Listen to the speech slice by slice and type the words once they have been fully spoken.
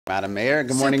Madam Mayor,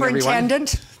 good morning, everyone. Superintendent.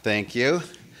 Thank you.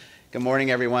 Good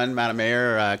morning, everyone. Madam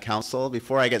Mayor, Council.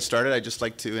 Before I get started, I'd just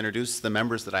like to introduce the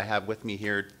members that I have with me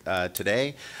here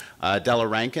today. Della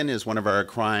Rankin is one of our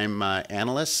crime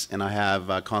analysts, and I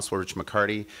have Constable Rich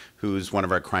McCarty, who's one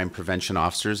of our crime prevention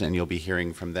officers, and you'll be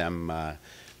hearing from them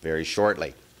very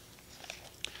shortly.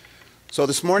 So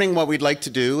this morning, what we'd like to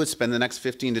do is spend the next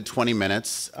 15 to 20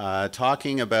 minutes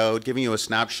talking about giving you a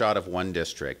snapshot of one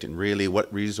district and really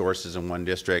what resources in one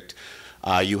district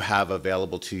you have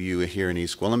available to you here in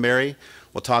East Gwillimbury.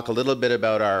 We'll talk a little bit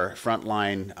about our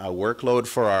frontline workload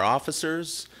for our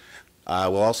officers.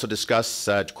 We'll also discuss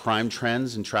crime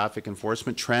trends and traffic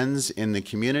enforcement trends in the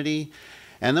community.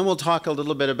 And then we'll talk a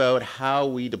little bit about how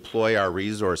we deploy our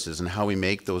resources and how we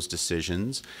make those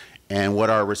decisions, and what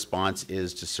our response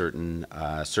is to certain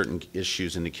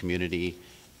issues in the community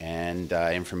and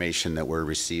information that we're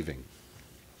receiving.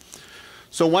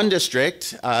 So one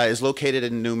district is located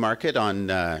in Newmarket on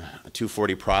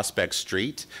 240 Prospect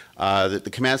Street. The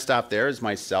command staff there is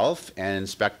myself and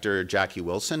Inspector Jackie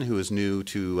Wilson, who is new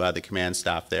to the command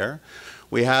staff there.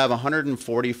 We have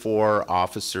 144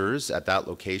 officers at that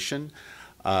location.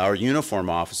 Our uniform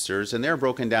officers, and they're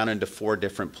broken down into 4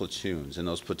 different platoons, and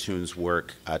those platoons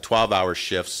work 12-hour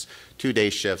shifts, 2-day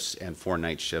shifts, and 4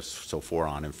 night shifts, so 4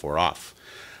 on and 4 off.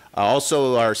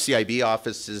 Also, our CIB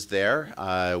office is there,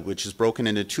 which is broken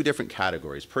into 2 different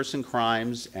categories, person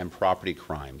crimes and property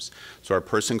crimes. So our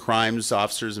person crimes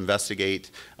officers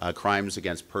investigate crimes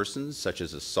against persons, such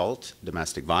as assault,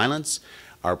 domestic violence.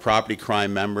 Our property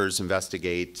crime members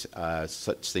investigate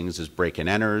such things as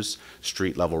break-and-enters,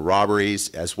 street-level robberies,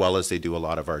 as well as they do a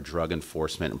lot of our drug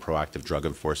enforcement and proactive drug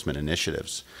enforcement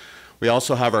initiatives. We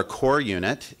also have our core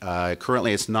unit.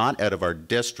 Currently, it's not out of our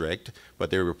district, but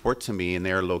they report to me, and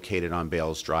they're located on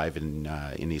Bales Drive in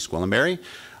East Gwillimbury.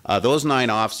 Those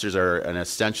 9 officers are an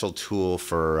essential tool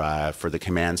for the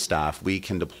command staff. We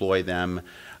can deploy them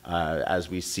as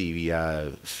we see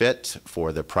fit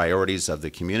for the priorities of the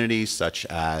community, such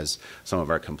as some of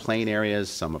our complaint areas,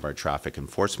 some of our traffic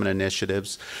enforcement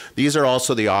initiatives. These are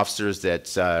also the officers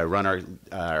that run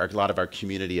a lot of our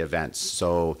community events.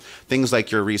 So things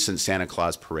like your recent Santa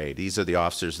Claus parade. These are the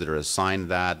officers that are assigned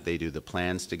that. They do the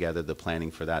plans together, the planning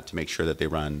for that to make sure that they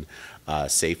run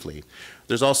safely.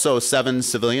 There's also 7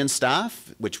 civilian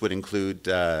staff, which would include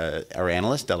our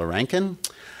analyst, Della Rankin.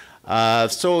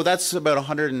 So that's about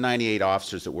 198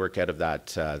 officers that work out of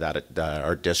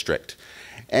our district.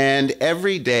 And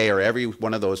every day, or every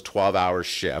one of those 12-hour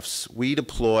shifts, we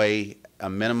deploy a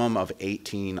minimum of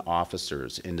 18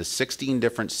 officers into 16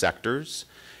 different sectors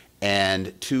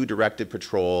and 2 directed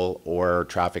patrol or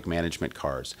traffic management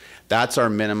cars. That's our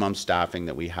minimum staffing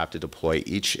that we have to deploy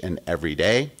each and every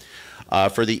day.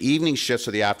 For the evening shifts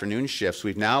or the afternoon shifts,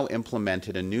 we've now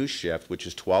implemented a new shift, which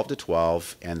is 12 to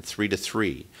 12 and 3 to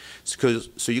 3.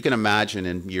 So you can imagine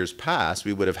in years past,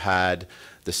 we would have had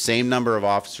the same number of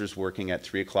officers working at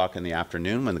 3 o'clock in the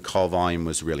afternoon when the call volume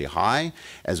was really high,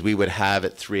 as we would have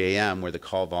at 3 a.m. where the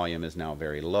call volume is now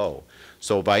very low.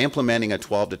 So by implementing a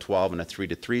 12 to 12 and a 3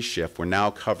 to 3 shift, we're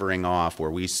now covering off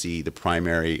where we see the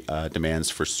primary demands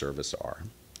for service are.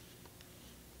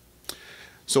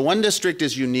 So one district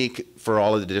is unique for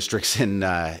all of the districts in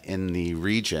the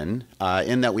region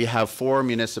in that we have 4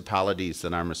 municipalities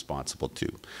that I'm responsible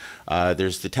to.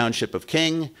 There's the Township of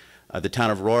King, the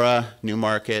Town of Aurora,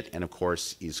 Newmarket, and of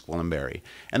course East Gwillimbury.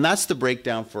 And that's the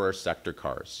breakdown for our sector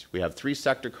cars. We have 3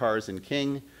 sector cars in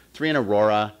King, 3 in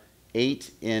Aurora,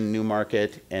 8 in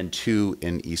Newmarket, and 2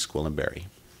 in East Gwillimbury.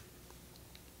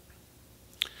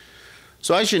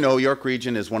 So as you know, York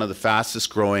Region is one of the fastest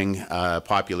growing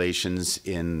populations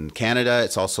in Canada.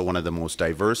 It's also one of the most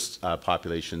diverse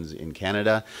populations in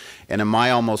Canada. And in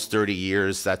my almost 30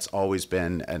 years, that's always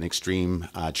been an extreme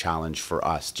challenge for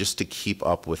us, just to keep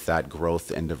up with that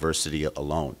growth and diversity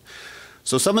alone.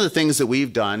 So some of the things that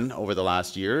we've done over the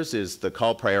last years is the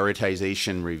call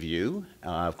prioritization review.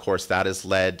 Of course, that has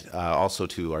led also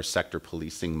to our sector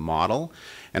policing model.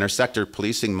 And our sector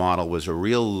policing model was a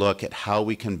real look at how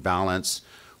we can balance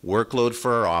workload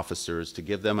for our officers to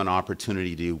give them an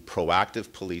opportunity to do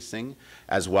proactive policing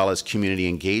as well as community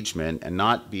engagement and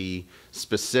not be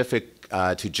specific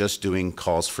to just doing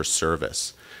calls for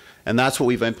service. And that's what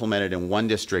we've implemented in one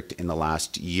district in the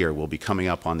last year. We'll be coming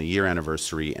up on the year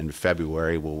anniversary in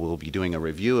February. We'll be doing a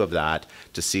review of that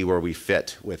to see where we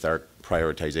fit with our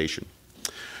prioritization.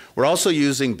 We're also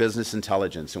using business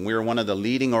intelligence, and we're one of the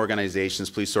leading organizations,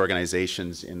 police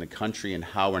organizations in the country in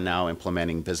how we're now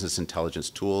implementing business intelligence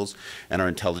tools and our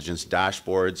intelligence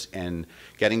dashboards and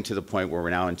getting to the point where we're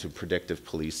now into predictive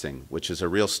policing, which is a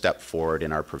real step forward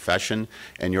in our profession,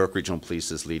 and York Regional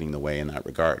Police is leading the way in that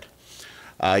regard.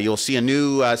 You'll see a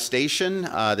new station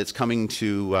that's coming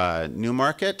to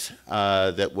Newmarket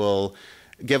that will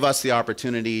give us the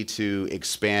opportunity to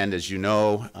expand, as you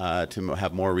know, to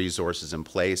have more resources in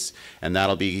place, and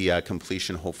that'll be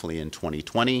completion hopefully in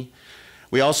 2020.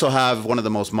 We also have one of the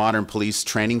most modern police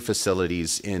training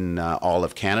facilities in all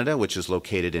of Canada, which is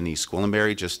located in East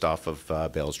Gwillimbury, just off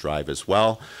of Bales Drive as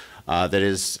well, that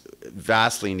is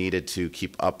vastly needed to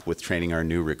keep up with training our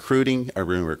new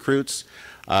recruits.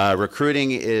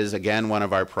 Recruiting is, again, one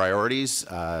of our priorities.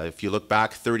 If you look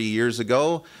back 30 years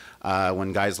ago,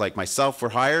 when guys like myself were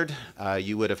hired,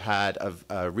 you would have had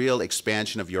a real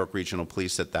expansion of York Regional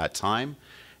Police at that time.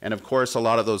 And of course, a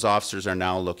lot of those officers are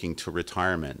now looking to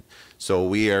retirement. So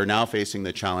we are now facing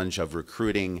the challenge of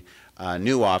recruiting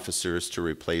new officers to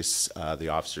replace the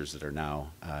officers that are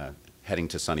now heading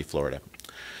to sunny Florida.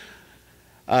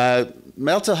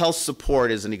 Mental health support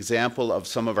is an example of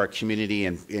some of our community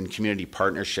and community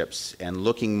partnerships, and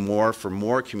looking more for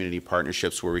more community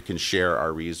partnerships where we can share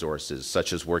our resources,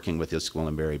 such as working with the East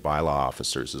Gwillimbury bylaw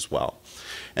officers as well.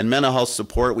 And mental health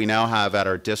support we now have at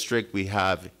our district. We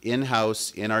have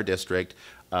in-house in our district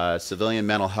civilian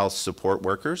mental health support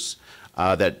workers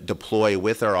that deploy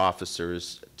with our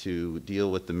officers to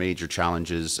deal with the major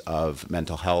challenges of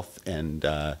mental health and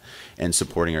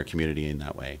supporting our community in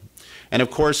that way. And of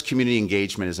course, community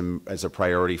engagement is a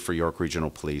priority for York Regional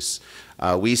Police.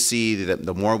 We see that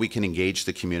the more we can engage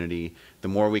the community, the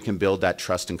more we can build that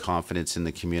trust and confidence in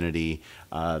the community,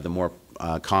 the more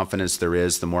confidence there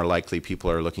is, the more likely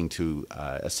people are looking to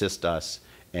assist us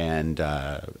and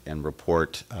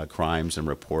report crimes and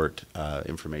report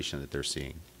information that they're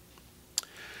seeing.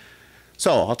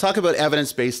 So I'll talk about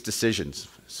evidence-based decisions.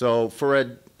 So for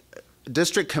a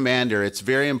district commander, it's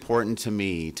very important to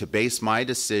me to base my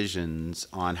decisions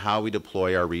on how we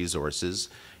deploy our resources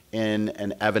in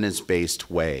an evidence-based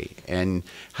way. And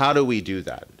how do we do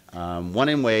that?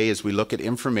 One way is we look at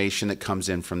information that comes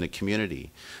in from the community.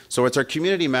 So it's our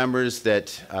community members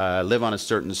that live on a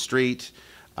certain street,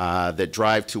 that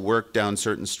drive to work down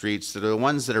certain streets, that are the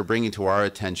ones that are bringing to our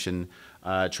attention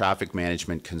traffic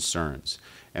management concerns.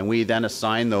 And we then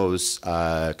assign those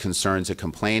concerns a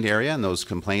complaint area, and those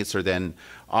complaints are then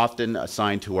often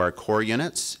assigned to our core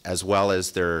units, as well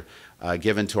as they're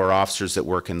given to our officers that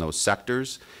work in those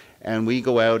sectors. And we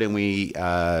go out and we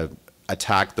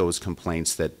attack those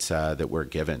complaints that we're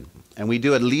given. And we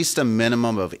do at least a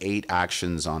minimum of 8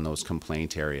 actions on those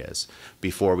complaint areas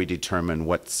before we determine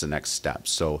what's the next step.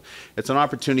 So it's an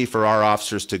opportunity for our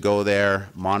officers to go there,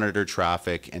 monitor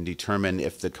traffic, and determine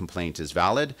if the complaint is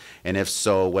valid, and if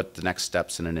so, what the next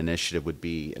steps in an initiative would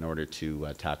be in order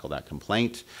to tackle that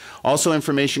complaint. Also,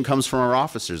 information comes from our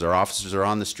officers. Our officers are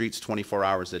on the streets 24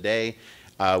 hours a day.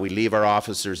 We leave our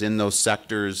officers in those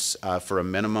sectors for a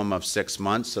minimum of 6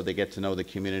 months, so they get to know the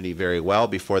community very well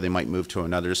before they might move to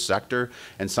another sector.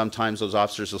 And sometimes those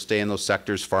officers will stay in those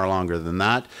sectors far longer than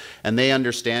that. And they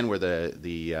understand where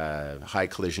the high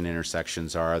collision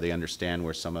intersections are. They understand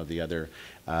where some of the other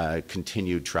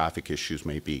continued traffic issues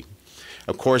may be.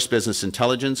 Of course, business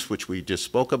intelligence, which we just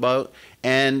spoke about,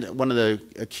 and one of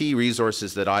the key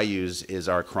resources that I use is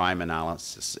our crime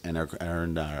analysis, and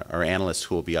our analysts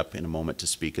who will be up in a moment to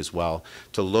speak as well,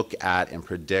 to look at and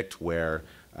predict where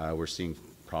we're seeing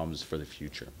problems for the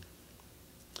future.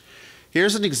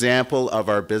 Here's an example of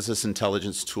our business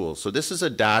intelligence tool. So this is a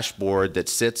dashboard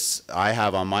that I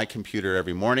have on my computer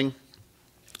every morning,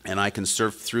 and I can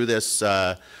surf through this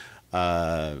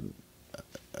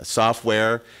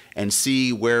software and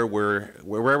see where we're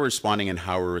responding and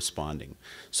how we're responding.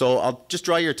 So I'll just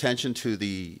draw your attention to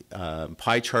the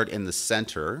pie chart in the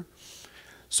center.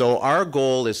 So our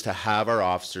goal is to have our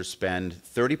officers spend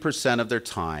 30% of their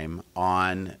time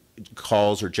on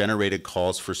calls or generated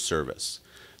calls for service,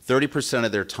 30%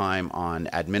 of their time on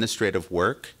administrative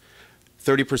work,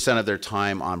 30% of their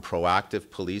time on proactive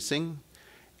policing,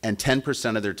 and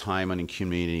 10% of their time on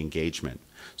community engagement.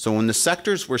 So when the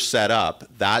sectors were set up,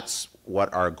 that's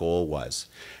what our goal was.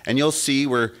 And you'll see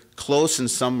we're close in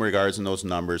some regards in those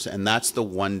numbers, and that's the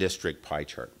one district pie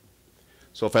chart.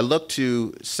 So if I look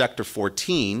to Sector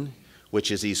 14,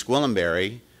 which is East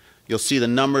Gwillimbury, you'll see the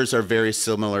numbers are very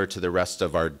similar to the rest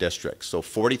of our district. So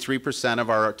 43% of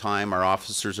our time our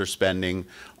officers are spending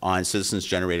on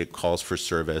citizens-generated calls for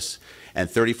service, and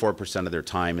 34% of their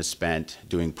time is spent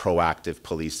doing proactive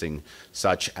policing,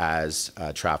 such as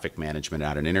traffic management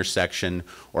at an intersection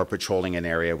or patrolling an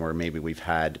area where maybe we've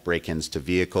had break-ins to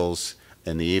vehicles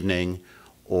in the evening,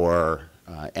 or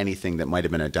anything that might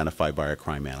have been identified by a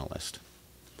crime analyst.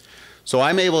 So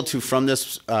I'm able to, from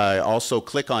this, also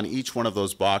click on each one of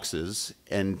those boxes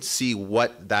and see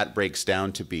what that breaks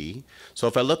down to be. So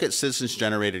if I look at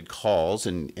citizens-generated calls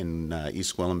in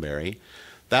East Gwillimbury,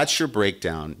 that's your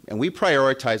breakdown. And we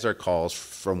prioritize our calls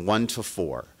from 1 to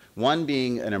 4. 1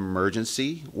 being an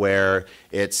emergency where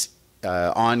it's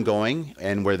ongoing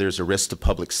and where there's a risk to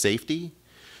public safety.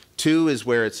 2 is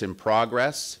where it's in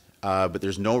progress, but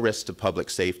there's no risk to public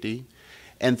safety.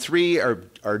 And 3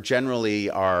 are generally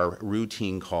our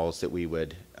routine calls that we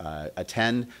would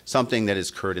attend, something that has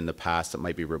occurred in the past that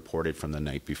might be reported from the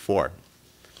night before.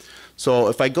 So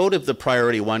if I go to the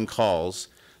priority 1 calls,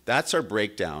 that's our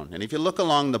breakdown. And if you look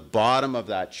along the bottom of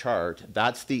that chart,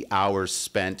 that's the hours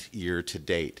spent year to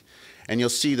date. And you'll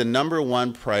see the number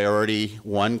 1 priority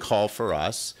 1 call for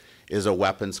us is a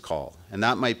weapons call. And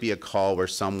that might be a call where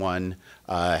someone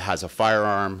has a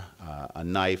firearm, a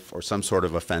knife, or some sort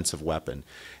of offensive weapon.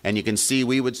 And you can see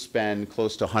we would spend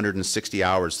close to 160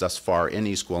 hours thus far in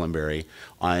East Gwillimbury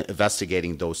on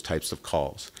investigating those types of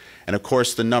calls. And of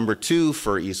course, the number 2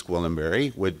 for East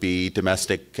Gwillimbury would be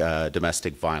domestic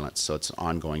violence. So it's an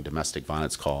ongoing domestic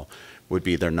violence call would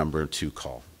be their number 2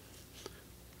 call.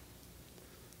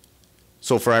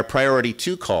 So for our priority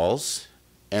 2 calls,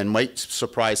 and might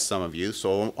surprise some of you,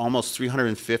 so almost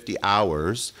 350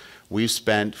 hours we've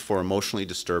spent for emotionally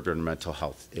disturbed or mental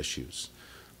health issues,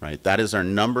 right? That is our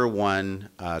number 1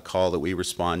 call that we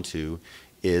respond to,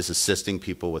 is assisting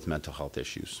people with mental health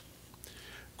issues.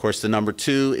 Of course, the number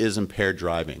 2 is impaired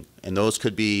driving, and those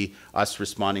could be us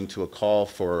responding to a call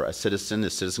for a citizen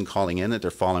calling in that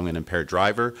they're following an impaired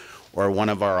driver, or one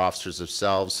of our officers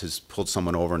themselves has pulled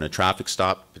someone over in a traffic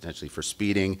stop, potentially for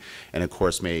speeding, and of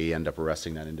course may end up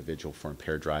arresting that individual for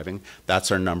impaired driving.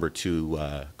 That's our number 2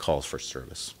 calls for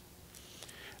service.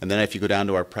 And then if you go down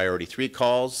to our priority 3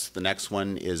 calls, the next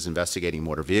one is investigating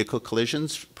motor vehicle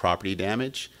collisions, property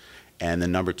damage, and the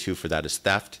number 2 for that is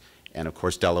theft. And of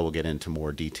course, Della will get into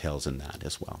more details in that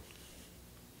as well.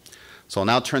 So I'll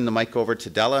now turn the mic over to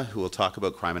Della, who will talk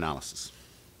about crime analysis.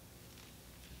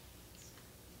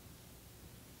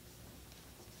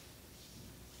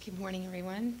 Good morning,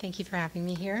 everyone. Thank you for having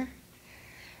me here.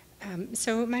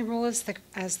 So my role as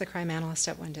the crime analyst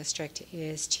at One District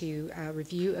is to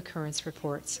review occurrence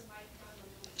reports.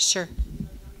 Sure.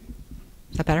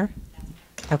 Is that better?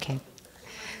 Okay.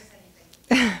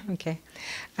 Okay.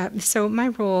 So my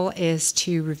role is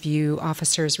to review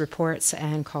officers' reports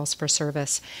and calls for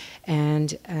service,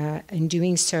 and in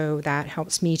doing so, that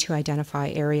helps me to identify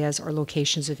areas or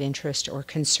locations of interest or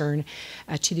concern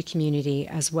to the community,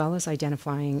 as well as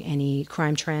identifying any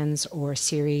crime trends or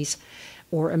series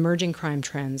or emerging crime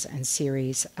trends and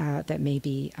series that may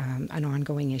be an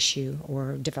ongoing issue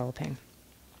or developing.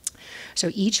 So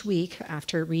each week,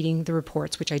 after reading the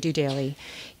reports, which I do daily,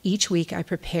 each week I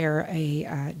prepare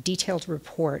a detailed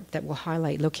report that will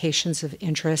highlight locations of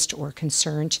interest or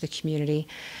concern to the community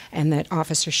and that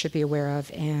officers should be aware of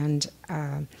and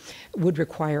would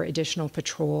require additional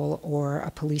patrol or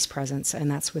a police presence,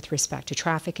 and that's with respect to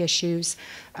traffic issues,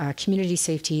 community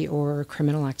safety, or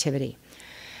criminal activity.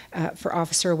 For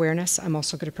officer awareness, I'm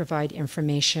also going to provide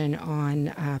information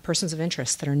on persons of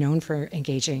interest that are known for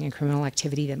engaging in criminal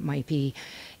activity that might be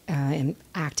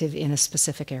active in a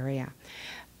specific area.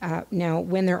 Now,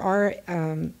 when there are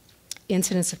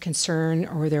incidents of concern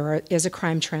or there is a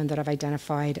crime trend that I've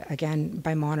identified, again,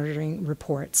 by monitoring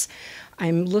reports,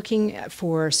 I'm looking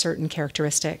for certain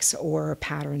characteristics or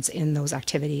patterns in those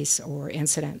activities or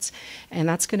incidents, and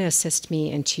that's going to assist me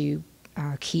into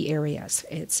key areas.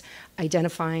 It's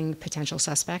identifying potential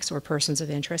suspects or persons of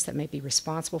interest that may be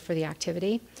responsible for the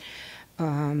activity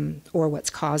or what's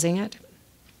causing it.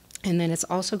 And then it's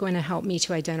also going to help me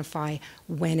to identify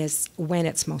when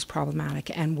it's most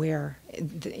problematic and where,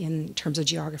 in terms of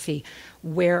geography,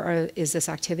 is this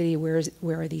activity, where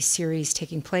are these series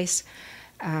taking place?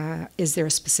 Is there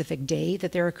a specific day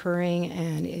that they're occurring,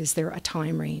 and is there a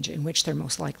time range in which they're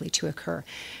most likely to occur?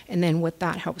 And then what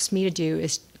that helps me to do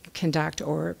is conduct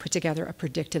or put together a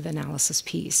predictive analysis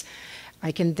piece.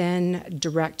 I can then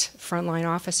direct frontline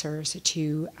officers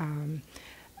to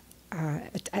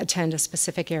attend a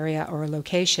specific area or a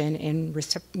location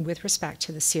with respect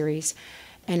to the series,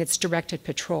 and it's directed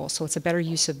patrol, so it's a better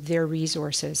use of their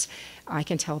resources. I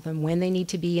can tell them when they need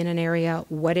to be in an area,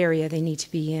 what area they need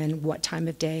to be in, what time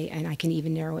of day, and I can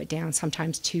even narrow it down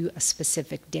sometimes to a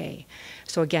specific day.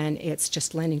 So again, it's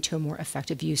just lending to a more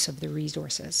effective use of the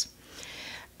resources.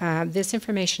 This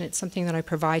information, it's something that I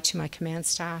provide to my command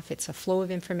staff. It's a flow of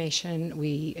information.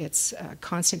 It's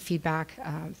constant feedback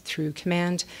through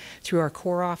command, through our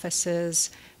core offices,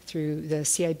 through the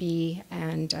CIB,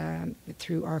 and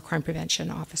through our crime prevention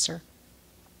officer.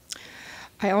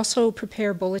 I also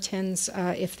prepare bulletins.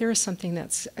 If there is something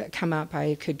that's come up,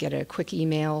 I could get a quick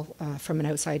email from an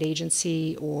outside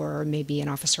agency, or maybe an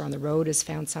officer on the road has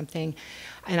found something,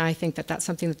 and I think that that's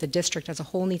something that the district as a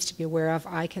whole needs to be aware of.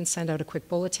 I can send out a quick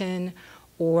bulletin,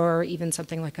 or even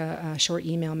something like a short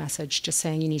email message just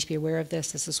saying you need to be aware of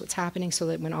this, this is what's happening, so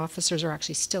that when officers are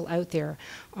actually still out there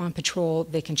on patrol,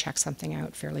 they can check something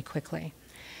out fairly quickly.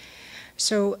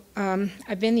 So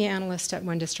I've been the analyst at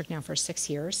one district now for 6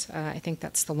 years. I think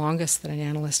that's the longest that an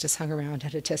analyst has hung around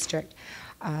at a district.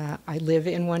 I live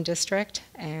in one district,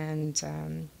 and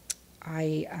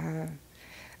I'm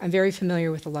very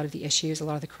familiar with a lot of the issues, a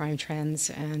lot of the crime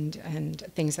trends, and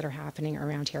things that are happening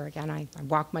around here. Again, I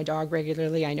walk my dog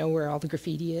regularly. I know where all the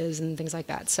graffiti is and things like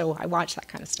that. So I watch that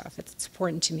kind of stuff. It's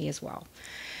important to me as well.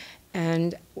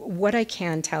 And what I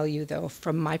can tell you, though,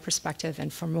 from my perspective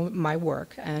and from my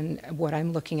work and what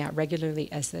I'm looking at regularly,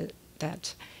 is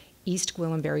that East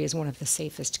Gwillimbury is one of the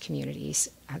safest communities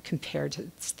compared to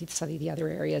some of the other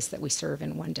areas that we serve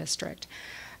in one district.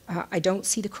 I don't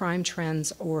see the crime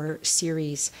trends or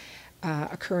series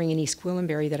occurring in East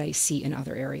Gwillimbury that I see in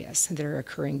other areas that are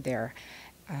occurring there.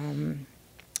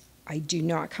 I do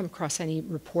not come across any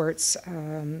reports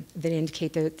that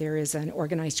indicate that there is an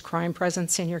organized crime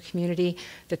presence in your community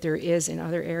that there is in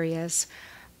other areas.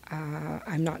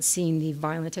 I'm not seeing the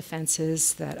violent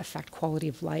offenses that affect quality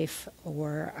of life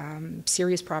or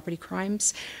serious property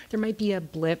crimes. There might be a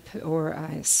blip or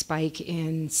a spike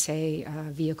in, say,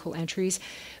 vehicle entries,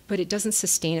 but it doesn't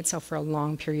sustain itself for a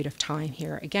long period of time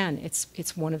here. Again,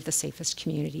 it's one of the safest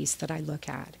communities that I look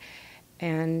at.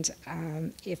 And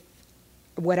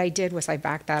what I did was I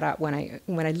backed that up when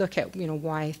I look at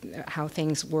how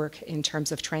things work in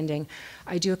terms of trending.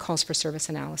 I do a calls for service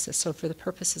analysis. So for the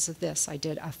purposes of this, I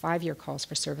did a 5-year calls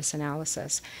for service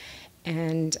analysis,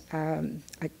 and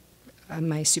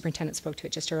my superintendent spoke to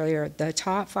it just earlier. The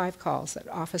top 5 calls that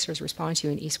officers respond to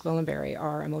in East Gwillimbury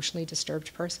are emotionally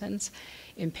disturbed persons,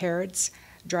 impaireds,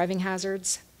 driving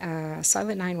hazards,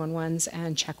 silent 911s,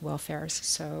 and check welfares.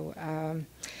 So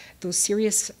those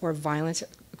serious or violent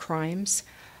crimes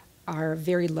are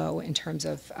very low in terms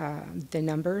of the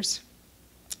numbers.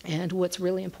 And what's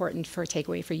really important for a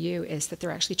takeaway for you is that they're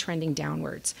actually trending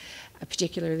downwards,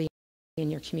 particularly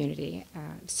in your community.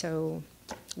 So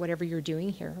whatever you're doing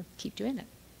here, keep doing it.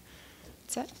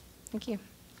 That's it. Thank you.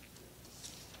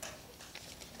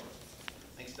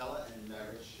 Thanks, Stella. And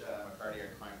Rich McCarty, our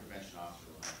crime prevention officer,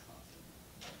 will have comments.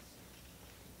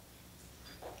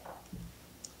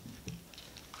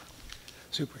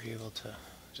 Super. Are you able to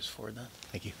just forward that?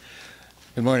 Thank you.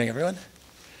 Good morning, everyone.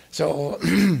 So,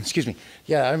 excuse me.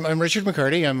 Yeah, I'm Richard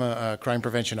McCarty. I'm a crime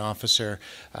prevention officer.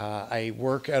 I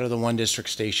work out of the One District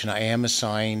Station. I am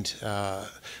assigned out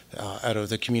of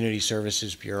the Community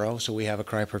Services Bureau. So we have a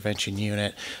crime prevention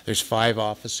unit. There's 5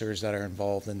 officers that are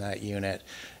involved in that unit,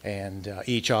 and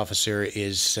each officer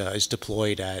is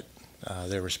deployed at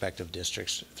their respective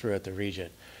districts throughout the region.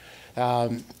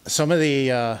 Some of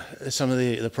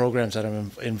the programs that I'm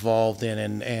involved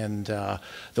in, and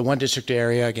the One District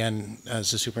area, again,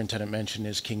 as the superintendent mentioned,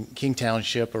 is King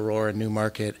Township, Aurora,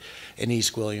 Newmarket, and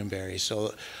East Gwillimbury.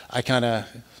 So I kind of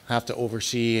have to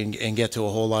oversee and get to a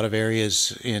whole lot of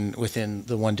areas within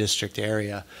the One District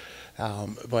area.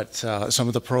 But some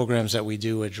of the programs that we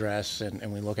do address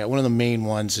and we look at, one of the main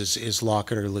ones is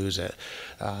Lock It or Lose It.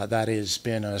 That has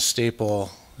been a staple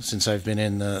since I've been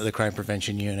in the crime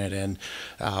prevention unit, and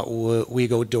we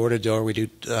go door to door. We do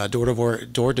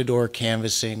door to door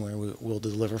canvassing, where we'll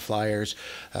deliver flyers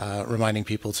reminding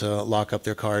people to lock up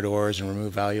their car doors and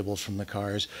remove valuables from the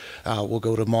cars. We'll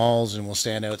go to malls and we'll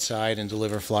stand outside and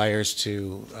deliver flyers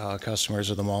to customers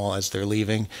of the mall as they're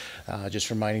leaving, just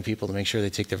reminding people to make sure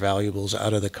they take their valuables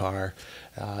out of the car.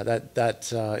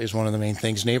 That is one of the main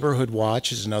things. Neighborhood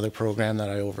Watch is another program that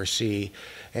I oversee,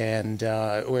 and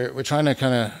we're trying to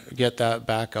kind of get that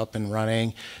back up and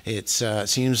running. It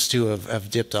seems to have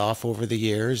dipped off over the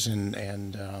years, and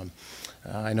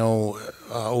I know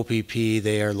OPP,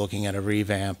 they are looking at a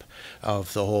revamp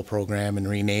of the whole program and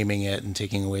renaming it and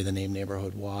taking away the name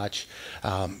Neighborhood Watch.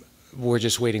 We're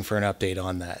just waiting for an update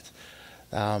on that.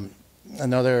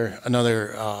 Another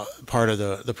part of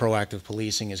the proactive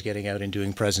policing is getting out and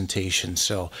doing presentations.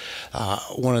 So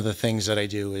one of the things that I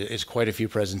do is quite a few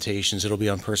presentations. It'll be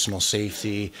on personal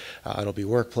safety, it'll be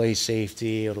workplace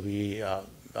safety, it'll be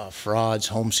frauds,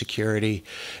 home security,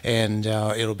 and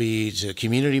it'll be to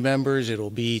community members. It'll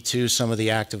be to some of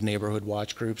the active neighborhood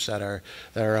watch groups that are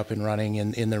up and running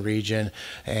in the region,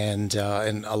 and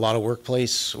a lot of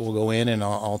workplace will go in, and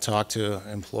I'll talk to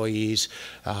employees.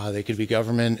 They could be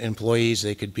government employees,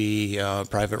 they could be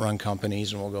private-run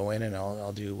companies, and we'll go in and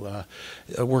I'll do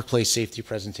workplace safety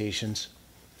presentations.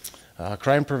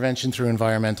 Crime prevention through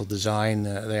environmental design, the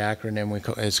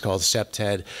acronym is called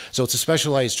CPTED. So it's a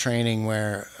specialized training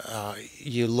where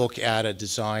you look at a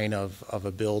design of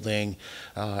a building,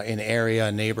 an area,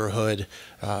 a neighborhood.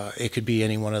 It could be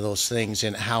any one of those things,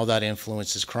 and how that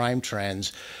influences crime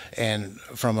trends. And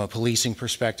from a policing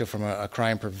perspective, from a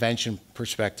crime prevention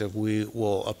perspective, we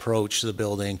will approach the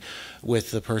building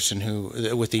with the person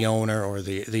with the owner or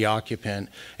the occupant,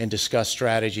 and discuss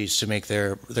strategies to make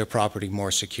their property more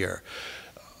secure.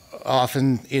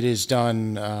 Often it is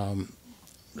done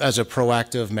as a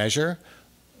proactive measure.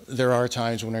 There are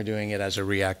times when we're doing it as a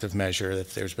reactive measure.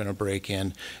 If there's been a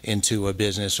break-in into a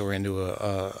business or into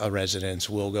a residence,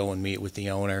 we'll go and meet with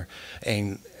the owner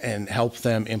and help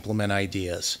them implement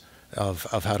ideas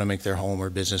of how to make their home or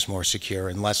business more secure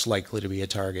and less likely to be a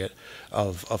target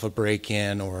of a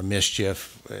break-in or a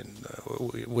mischief,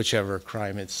 whichever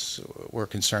crime we're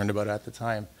concerned about at the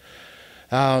time.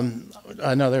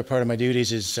 Another part of my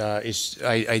duties is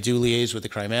I do liaise with the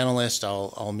crime analyst.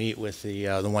 I'll meet with the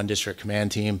One District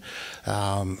Command team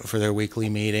for their weekly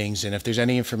meetings, and if there's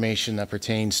any information that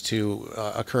pertains to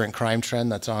a current crime trend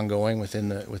that's ongoing within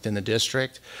the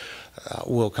district,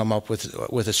 we'll come up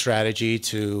with a strategy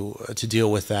to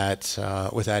deal with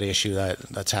that issue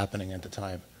that's happening at the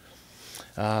time.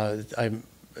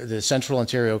 The Central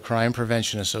Ontario Crime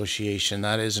Prevention Association,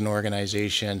 that is an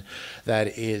organization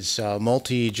that is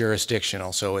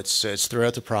multi-jurisdictional, so it's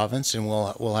throughout the province, and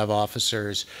we'll have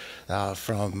officers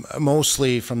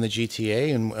mostly from the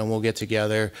GTA, and we'll get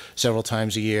together several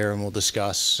times a year, and we'll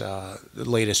discuss the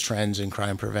latest trends in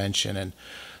crime prevention and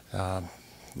a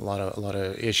lot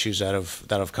of issues that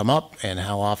have come up and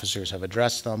how officers have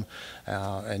addressed them,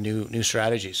 and new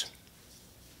strategies.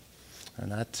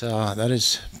 And that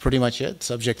is pretty much it,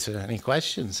 subject to any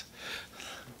questions.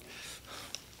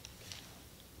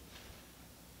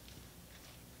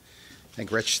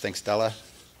 Thank Rich. Thanks, Della.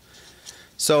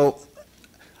 So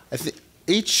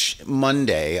each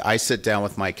Monday, I sit down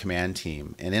with my command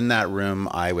team, and in that room,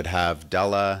 I would have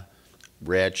Della,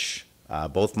 Rich,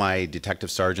 both my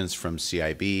detective sergeants from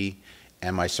CIB,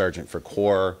 and my sergeant for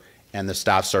Corps, and the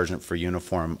staff sergeant for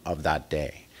uniform of that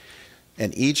day.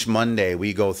 And each Monday,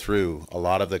 we go through a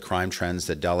lot of the crime trends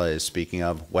that Della is speaking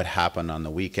of, what happened on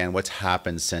the weekend, what's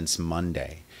happened since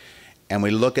Monday. And we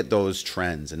look at those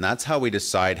trends, and that's how we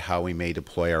decide how we may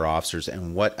deploy our officers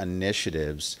and what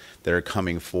initiatives that are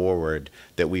coming forward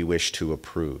that we wish to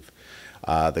approve.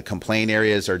 The complaint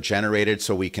areas are generated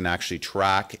so we can actually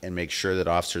track and make sure that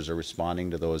officers are responding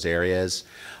to those areas.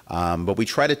 But we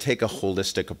try to take a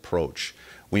holistic approach.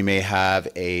 We may have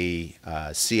a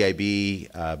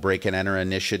CIB break and enter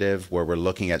initiative where we're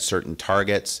looking at certain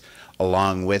targets.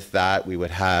 Along with that, we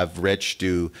would have Rich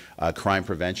do crime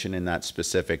prevention in that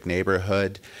specific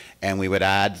neighborhood. And we would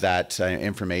add that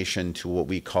information to what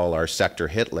we call our sector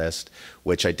hit list,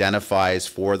 which identifies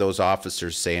for those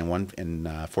officers, say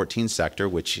in 14 sector,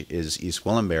 which is East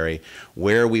Gwillimbury,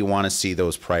 where we want to see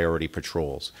those priority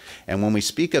patrols. And when we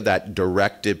speak of that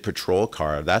directed patrol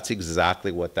car, that's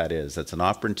exactly what that is. That's an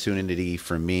opportunity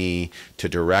for me to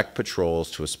direct patrols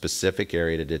to a specific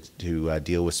area to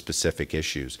deal with specific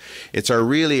issues. It's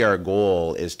really our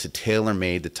goal is to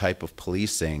tailor-made the type of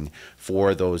policing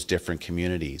for those different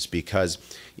communities, because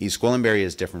East Gwillimbury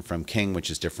is different from King,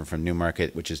 which is different from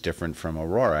Newmarket, which is different from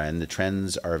Aurora, and the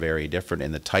trends are very different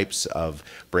in the types of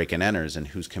break-and-enters and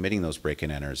who's committing those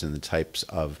break-and-enters, and the types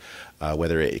of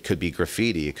whether it could be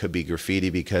graffiti. It could be graffiti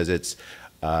because it's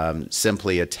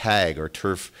simply a tag or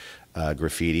turf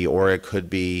graffiti, or it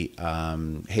could be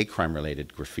hate crime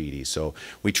related graffiti. So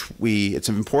it's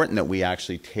important that we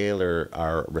actually tailor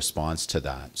our response to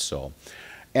that. So,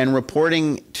 and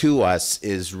reporting to us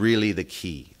is really the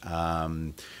key.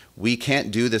 We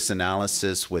can't do this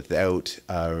analysis without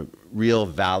real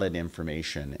valid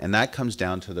information, and that comes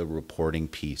down to the reporting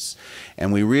piece.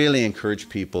 And we really encourage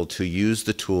people to use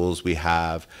the tools we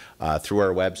have through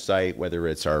our website, whether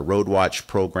it's our Road Watch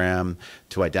program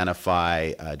to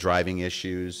identify driving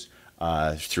issues,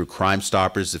 through Crime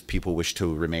Stoppers if people wish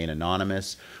to remain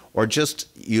anonymous, or just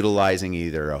utilizing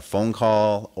either a phone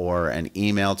call or an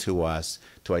email to us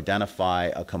to identify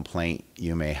a complaint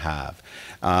you may have.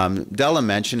 Della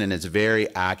mentioned, and it's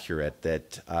very accurate,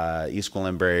 that East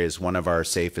Gwillimbury is one of our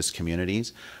safest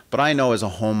communities, But I know as a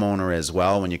homeowner as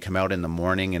well, when you come out in the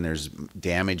morning and there's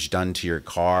damage done to your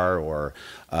car, or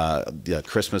the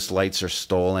Christmas lights are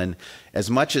stolen, as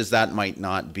much as that might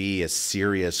not be a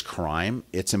serious crime,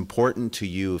 it's important to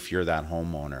you if you're that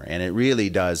homeowner, and it really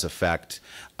does affect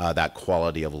that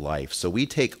quality of life. So we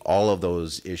take all of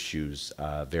those issues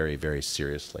very, very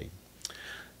seriously.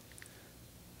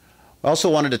 I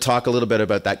also wanted to talk a little bit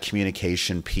about that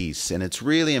communication piece, and it's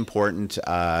really important,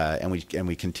 and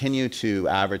we continue to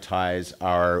advertise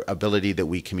our ability that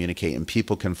we communicate and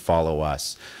people can follow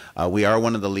us. We are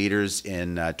one of the leaders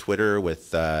in Twitter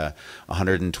with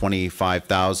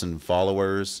 125,000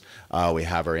 followers. We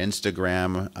have our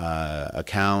Instagram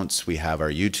accounts. We have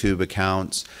our YouTube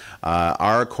accounts.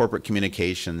 Our corporate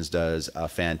communications does a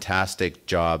fantastic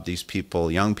job. These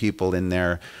people, young people in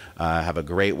there, have a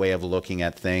great way of looking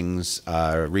at things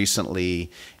recently,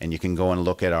 and you can go and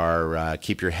look at our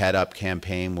Keep Your Head Up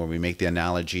campaign, where we make the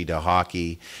analogy to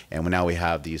hockey, and now we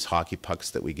have these hockey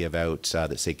pucks that we give out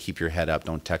that say keep your head up,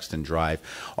 don't text and drive.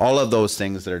 All of those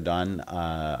things that are done,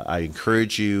 I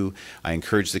encourage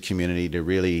the community to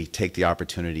really take the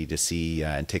opportunity to see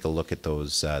and take a look at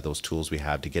those tools we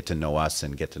have to get to know us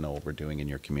and get to know what we're doing in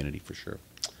your community for sure.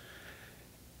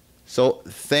 So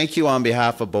thank you on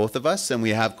behalf of both of us, and we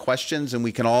have questions, and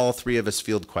we can all three of us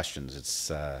field questions. It's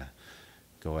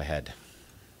go ahead.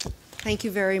 Thank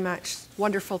you very much.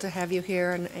 Wonderful to have you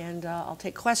here, and I'll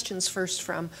take questions first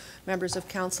from members of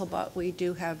council, but we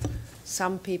do have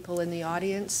some people in the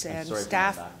audience and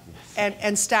staff,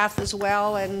 and staff as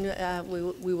well, and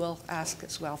we will ask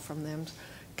as well from them.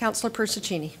 Councillor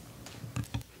Persichini.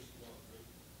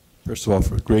 First of all,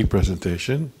 for a great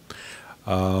presentation.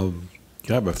 I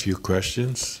have a few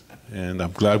questions, and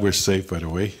I'm glad we're safe, by the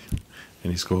way,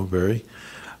 in East Goulburn.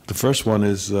 The first one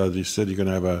is, you said you're going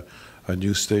to have a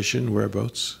news station.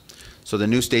 Whereabouts? So the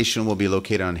new station will be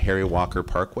located on Harry Walker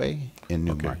Parkway in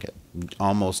Newmarket,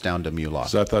 almost down to Mulock.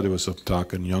 So I thought it was up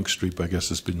talk on Yonge Street, but I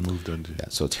guess it's been moved on. Yeah,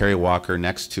 so it's Harry Walker,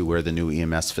 next to where the new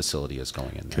EMS facility is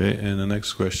going in there. Okay, and the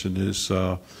next question is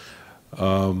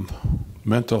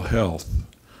mental health.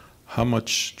 How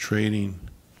much training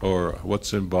or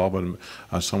what's involved in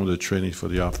some of the training for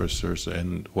the officers,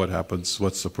 and what happens,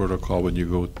 what's the protocol when you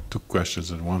go, two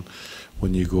questions in one,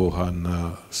 when you go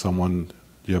on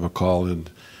you have a call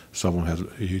and someone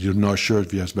you're not sure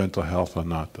if he has mental health or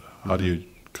not. How do you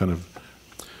kind of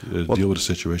deal with the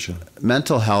situation?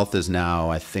 Mental health is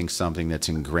now, I think, something that's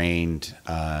ingrained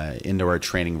into our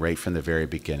training right from the very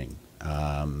beginning.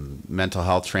 Mental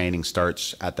health training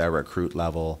starts at that recruit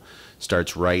level,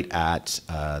 starts right at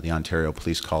the Ontario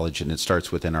Police College, and it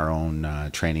starts within our own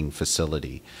training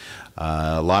facility.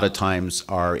 A lot of times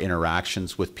our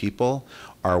interactions with people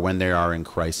are when they are in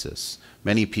crisis.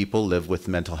 Many people live with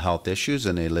mental health issues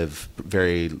and they live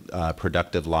very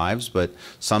productive lives, but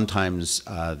sometimes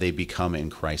they become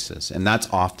in crisis, and that's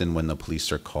often when the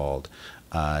police are called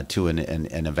to an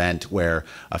event where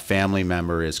a family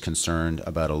member is concerned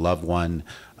about a loved one.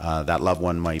 That loved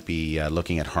one might be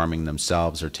looking at harming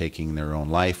themselves or taking their own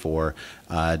life, or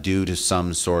due to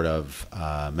some sort of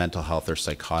mental health or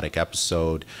psychotic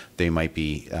episode, they might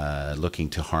be looking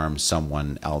to harm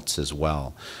someone else as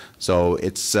well. So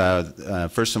it's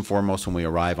first and foremost, when we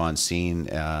arrive on scene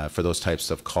for those types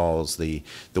of calls, the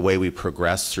way we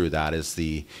progress through that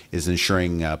is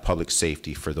ensuring public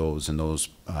safety for those and those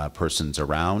persons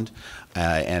around.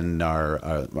 And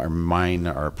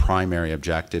our primary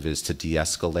objective is to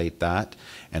de-escalate that,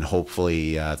 and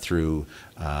hopefully through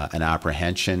an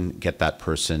apprehension, get that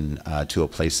person to a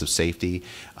place of safety.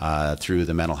 Through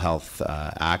the Mental Health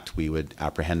Act, we would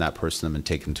apprehend that person and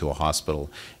take them to a hospital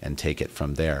and take it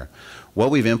from there.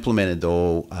 What we've implemented,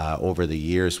 though, over the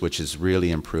years, which has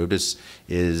really improved,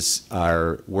 is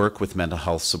our work with mental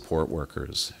health support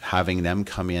workers, having them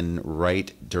come in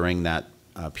right during that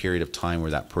period of time where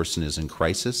that person is in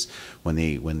crisis, when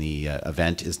the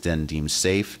event is then deemed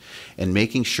safe, and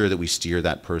making sure that we steer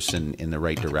that person in the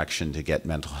right direction to get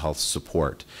mental health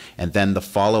support. And then the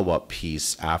follow-up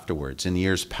piece afterwards. In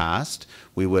years past,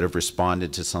 we would have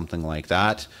responded to something like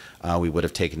that. We would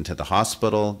have taken to the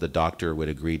hospital, the doctor would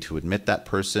agree to admit that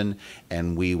person,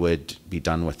 and we would be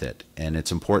done with it. And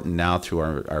it's important now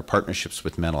through our partnerships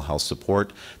with mental health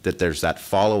support that there's that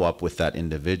follow-up with that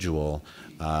individual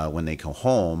when they go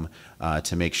home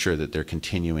to make sure that they're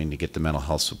continuing to get the mental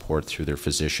health support through their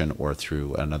physician or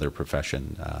through another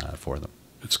profession for them.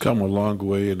 It's come a long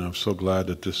way, and I'm so glad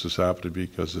that this is happening,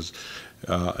 because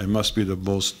it must be the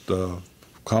most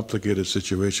complicated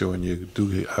situation when you do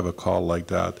have a call like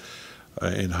that.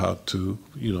 in how to,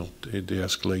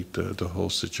 de-escalate the whole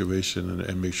situation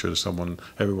and make sure that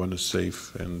everyone is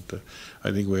safe. And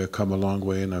I think we have come a long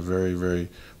way, and I'm very, very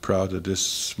proud that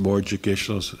this more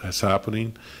educational is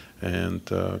happening, and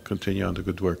continue on the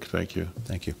good work. Thank you.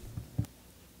 Thank you.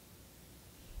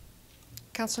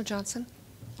 Councillor Johnson?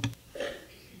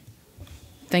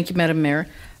 Thank you, Madam Mayor.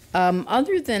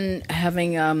 Other than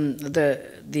having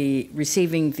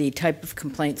receiving the type of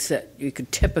complaints that you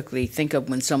could typically think of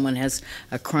when someone has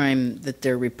a crime that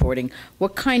they're reporting,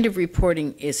 what kind of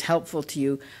reporting is helpful to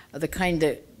you? The kind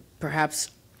that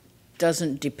perhaps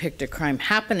doesn't depict a crime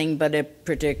happening, but it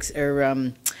predicts,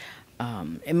 or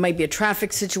it might be a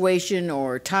traffic situation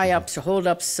or tie-ups or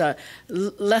hold-ups,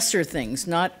 lesser things,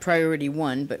 not priority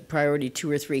 1, but priority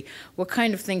 2 or 3. What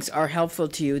kind of things are helpful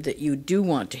to you that you do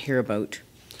want to hear about?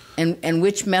 And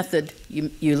which method,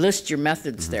 you list your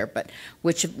methods there, but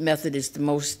which method is the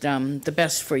most, the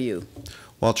best for you?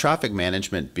 Well, traffic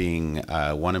management being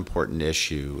one important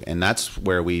issue, and that's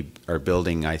where we are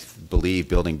building, I believe,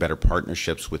 building better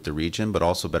partnerships with the region, but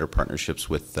also better partnerships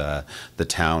with the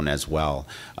town as well.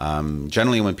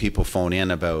 Generally, when people phone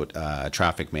in about a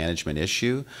traffic management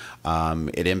issue,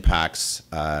 it impacts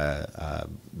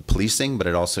policing, but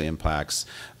it also impacts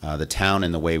the town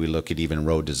in the way we look at even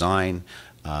road design,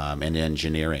 and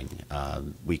engineering.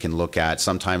 We can look at,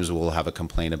 sometimes we'll have a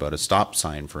complaint about a stop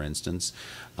sign, for instance,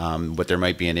 but there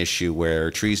might be an issue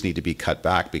where trees need to be cut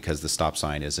back because the stop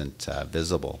sign isn't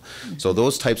visible. So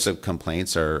those types of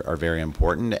complaints are very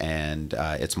important, and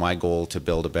it's my goal to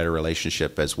build a better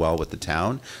relationship as well with the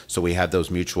town, so we have those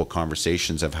mutual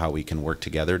conversations of how we can work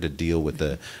together to deal with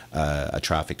a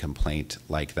traffic complaint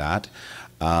like that.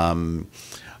 I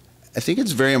think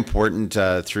it's very important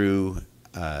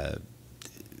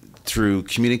through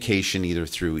communication, either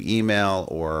through email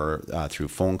or through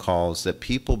phone calls, that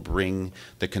people bring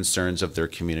the concerns of their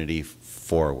community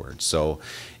forward. So,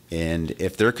 and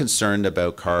if they're concerned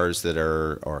about cars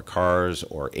or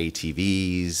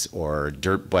ATVs or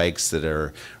dirt bikes that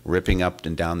are ripping up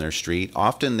and down their street,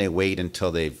 often they wait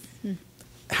until they've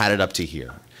had it up to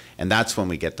here. And that's when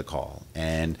we get the call.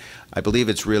 And I believe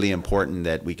it's really important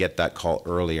that we get that call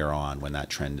earlier on when that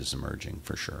trend is emerging,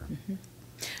 for sure.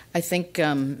 I think,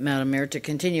 Madam Mayor, to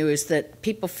continue, is that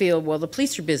people feel, well, the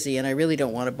police are busy and I really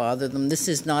don't want to bother them. This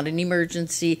is not an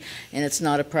emergency and it's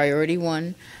not a priority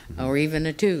 1 or even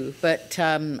a 2. But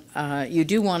you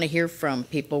do want to hear from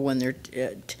people when they're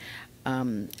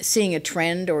seeing a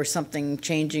trend or something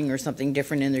changing or something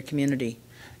different in their community.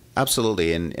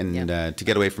 Absolutely, and to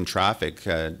get away from traffic,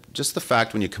 just the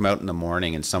fact when you come out in the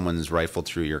morning and someone's rifled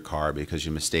through your car because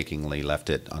you mistakenly left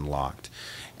it unlocked.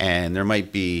 And there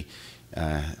might be,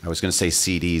 I was going to say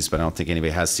CDs, but I don't think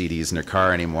anybody has CDs in their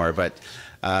car anymore. But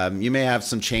you may have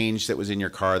some change that was in your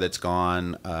car that's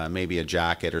gone, maybe a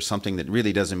jacket or something that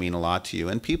really doesn't mean a lot to you.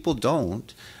 And people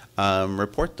don't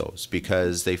report those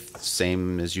because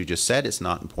same as you just said, it's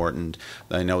not important.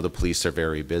 I know the police are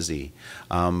very busy.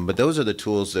 But those are the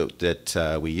tools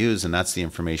that we use, and that's the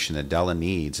information that Della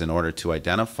needs in order to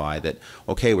identify that,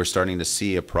 okay, we're starting to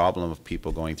see a problem of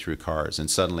people going through cars,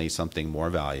 and suddenly something more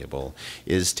valuable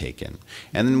is taken.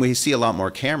 And then we see a lot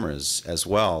more cameras as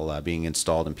well being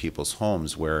installed in people's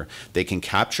homes where they can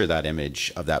capture that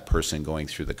image of that person going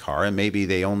through the car, and maybe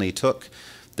they only took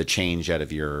the change out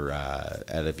of your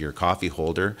coffee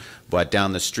holder, but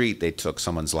down the street they took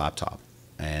someone's laptop,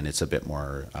 and it's a bit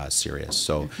more serious.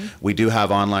 So we do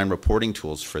have online reporting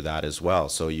tools for that as well.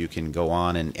 So you can go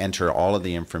on and enter all of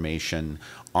the information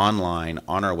online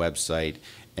on our website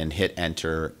and hit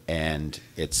enter, and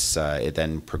it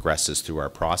then progresses through our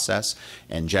process.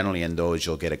 And generally in those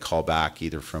you'll get a call back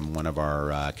either from one of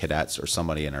our cadets or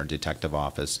somebody in our detective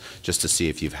office just to see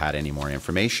if you've had any more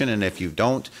information. And if you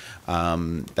don't,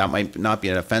 that might not be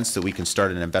an offense that we can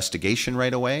start an investigation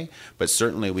right away, but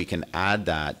certainly we can add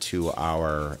that to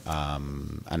our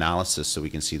analysis so we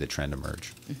can see the trend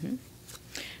emerge.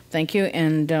 Thank you.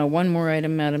 And one more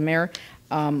item, Madam Mayor.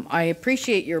 I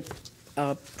appreciate your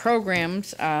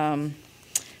programs,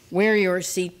 wear your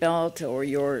seatbelt, or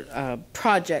your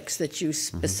projects that you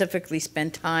specifically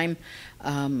spend time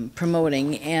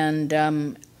promoting.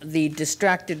 And the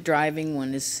distracted driving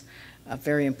one is a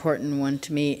very important one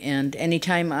to me. And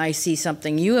anytime I see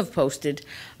something you have posted,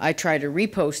 I try to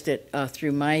repost it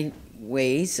through my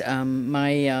ways,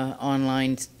 my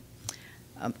online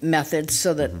methods,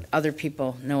 so that other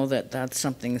people know that that's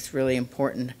something that's really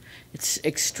important. It's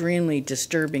extremely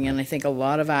disturbing, and I think a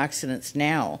lot of accidents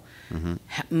now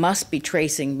must be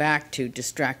tracing back to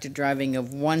distracted driving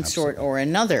of one sort or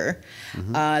another.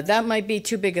 That might be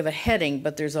too big of a heading,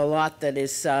 but there's a lot that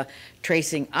is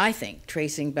tracing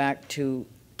back to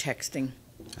texting.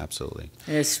 Absolutely.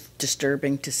 And it's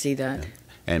disturbing to see that.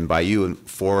 And by you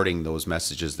forwarding those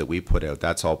messages that we put out,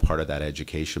 that's all part of that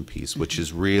education piece, which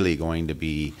is really going to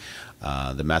be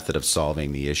the method of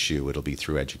solving the issue. It'll be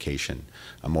through education,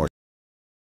 more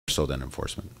so than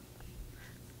enforcement.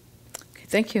 Okay,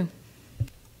 thank you.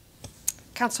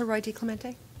 Councillor Roy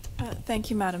DiClemente. Thank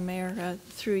you, Madam Mayor.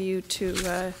 Through you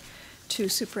to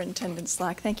Superintendent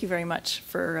Slack. Thank you very much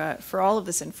for all of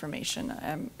this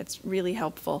information. It's really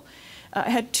helpful. I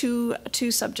had two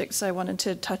subjects I wanted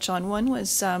to touch on. One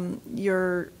was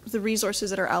the resources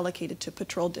that are allocated to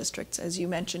patrol districts. As you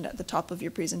mentioned at the top of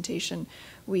your presentation,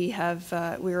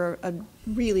 we're a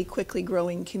really quickly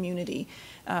growing community.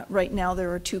 Right now,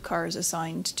 there are 2 cars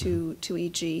assigned to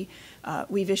EG.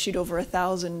 We've issued over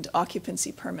 1,000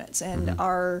 occupancy permits, and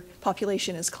our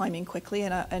population is climbing quickly,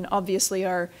 and obviously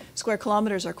our square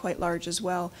kilometers are quite large as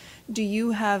well. Do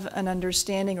you have an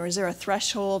understanding, or is there a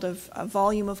threshold of a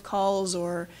volume of calls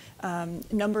or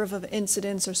number of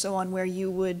incidents or so on where you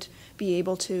would be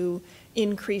able to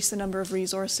increase the number of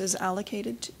resources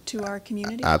allocated to our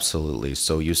community? Absolutely.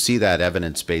 So you see that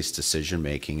evidence-based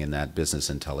decision-making in that business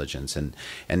intelligence. And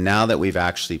now that we've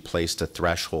actually placed a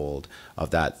threshold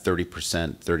of that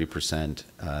 30%, 30%,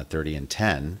 30 and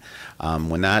 10,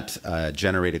 when that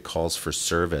generated calls for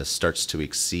service starts to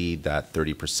exceed that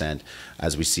 30%,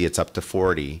 as we see it's up to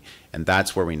 40, and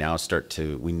that's where we now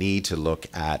we need to look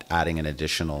at adding an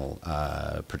additional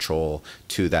patrol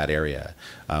to that area.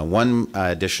 One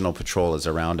additional patrol is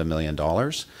around $1 million.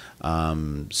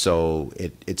 So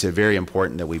it's very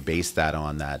important that we base that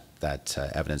on that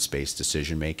evidence-based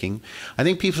decision-making. I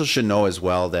think people should know as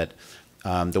well that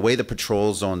the way the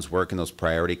patrol zones work in those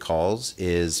priority calls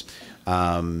is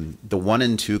the 1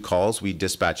 and 2 calls we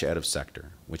dispatch out of sector,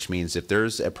 which means if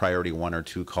there's a priority 1 or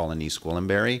 2 call in East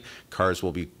Gwillimbury, cars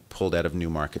will be pulled out of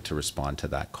Newmarket to respond to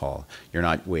that call. You're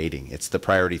not waiting. It's the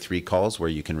priority 3 calls where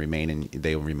you can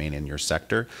they will remain in your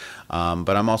sector. But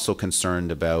I'm also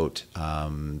concerned about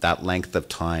that length of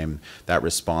time, that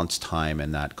response time,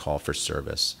 and that call for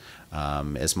service.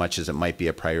 As much as it might be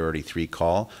a priority 3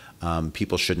 call,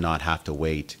 people should not have to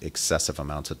wait excessive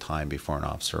amounts of time before an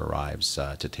officer arrives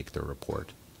to take their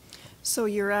report. So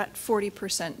you're at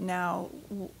 40% now.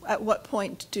 At what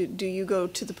point do you go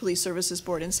to the Police Services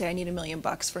Board and say, I need $1 million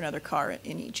for another car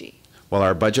in EG? Well,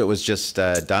 our budget was just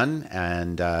done,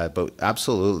 and but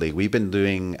absolutely, we've been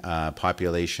doing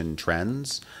population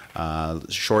trends.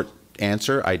 Short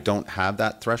answer, I don't have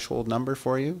that threshold number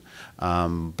for you,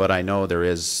 but I know there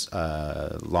is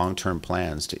long-term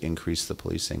plans to increase the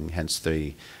policing, hence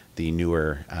the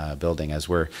newer building. As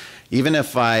even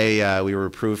if we were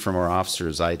approved for more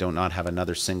officers, I do not have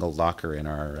another single locker in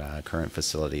our current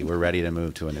facility. We're ready to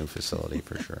move to a new facility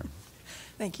for sure.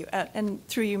 Thank you. And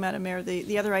through you, Madam Mayor,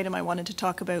 the other item I wanted to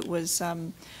talk about was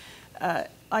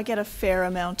I get a fair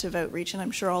amount of outreach, and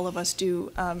I'm sure all of us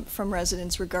do, from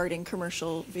residents regarding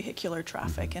commercial vehicular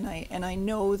traffic. And I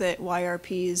know that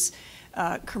YRP's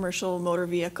commercial motor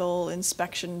vehicle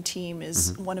inspection team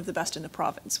is one of the best in the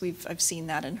province. I've seen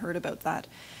that and heard about that.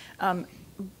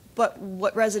 But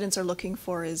what residents are looking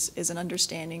for is an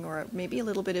understanding or maybe a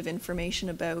little bit of information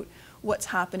about what's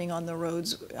happening on the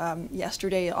roads.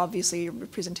 Yesterday, obviously, your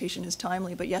presentation is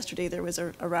timely, but yesterday there was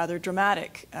a rather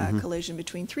dramatic collision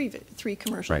between three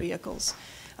commercial vehicles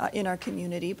in our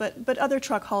community, but other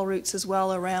truck haul routes as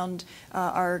well around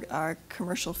our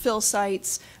commercial fill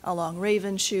sites, along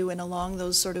Ravenshoe, and along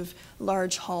those sort of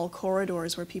large haul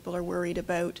corridors where people are worried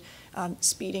about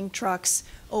speeding trucks,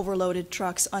 overloaded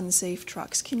trucks, unsafe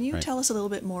trucks. Can you tell us a little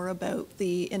bit more about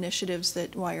the initiatives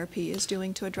that YRP is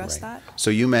doing to address that? So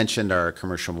you mentioned our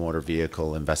commercial motor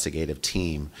vehicle investigative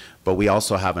team, but we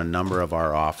also have a number of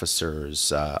our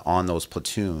officers on those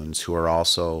platoons who are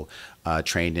also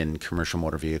trained in commercial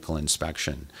motor vehicle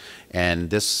inspection. And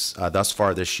this, thus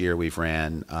far this year, we've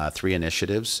ran 3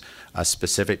 initiatives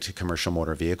specific to commercial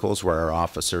motor vehicles, where our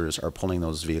officers are pulling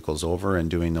those vehicles over and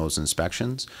doing those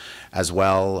inspections. As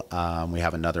well, we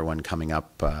have another one coming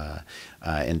up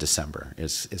in December,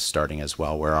 is starting as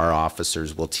well, where our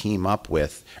officers will team up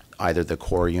with either the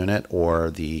core unit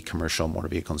or the commercial motor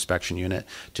vehicle inspection unit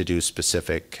to do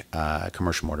specific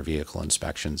commercial motor vehicle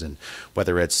inspections, and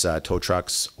whether it's tow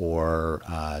trucks or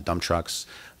dump trucks,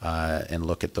 and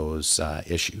look at those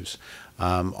issues.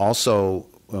 Also,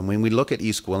 when we look at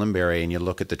East Gwillimbury and you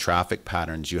look at the traffic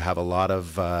patterns, you have a lot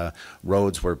of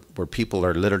roads where people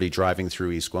are literally driving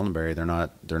through East Gwillimbury.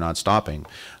 They're not stopping,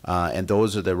 and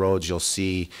those are the roads you'll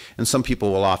see. And some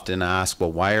people will often ask,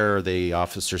 well, why are the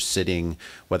officers sitting,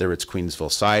 whether it's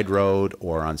Queensville Side Road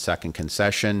or on Second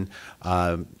Concession,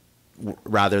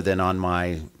 rather than on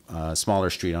my smaller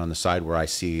street on the side where I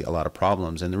see a lot of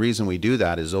problems. And the reason we do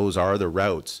that is those are the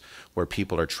routes where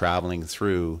people are traveling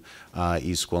through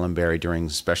East Gwillimbury during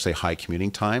especially high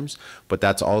commuting times. But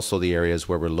that's also the areas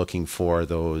where we're looking for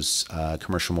those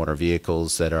commercial motor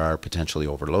vehicles that are potentially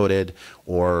overloaded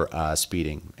or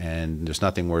speeding. And there's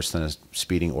nothing worse than a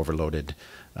speeding overloaded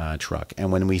truck.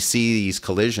 And when we see these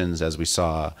collisions, as we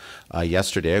saw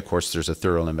yesterday, of course, there's a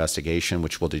thorough investigation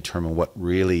which will determine what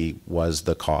really was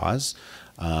the cause.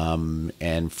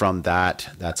 And from that,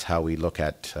 that's how we look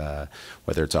at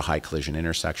whether it's a high collision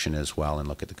intersection as well, and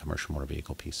look at the commercial motor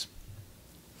vehicle piece.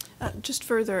 Just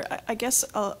further, I guess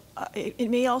it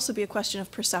may also be a question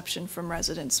of perception from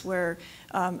residents, where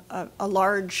a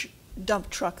large dump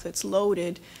truck that's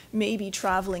loaded may be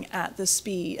traveling at the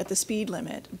speed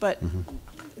limit, but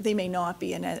they may not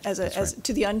be. And as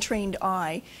to the untrained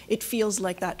eye, it feels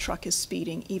like that truck is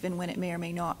speeding, even when it may or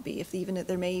may not be. If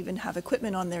there may even have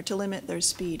equipment on there to limit their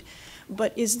speed.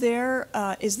 But is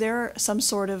there some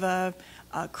sort of a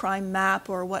crime map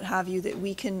or what have you that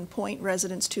we can point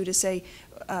residents to say,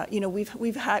 you know,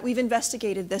 we've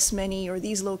investigated this many or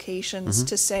these locations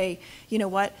to say, you know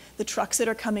what, the trucks that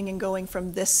are coming and going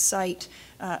from this site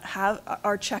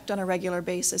are checked on a regular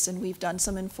basis, and we've done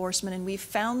some enforcement and we've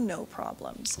found no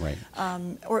problems. Right.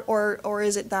 Or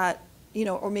is it that, you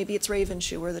know, or maybe it's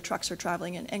Ravenshoe where the trucks are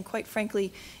traveling, and quite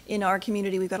frankly, in our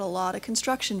community we've got a lot of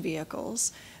construction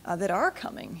vehicles that are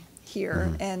coming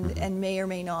here and may or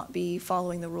may not be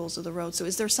following the rules of the road. So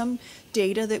is there some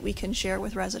data that we can share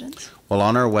with residents? Well,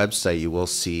 on our website, you will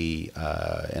see,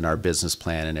 in our business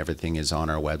plan, and everything is on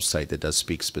our website that does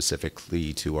speak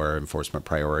specifically to our enforcement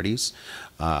priorities.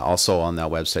 Also on that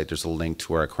website, there's a link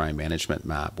to our crime management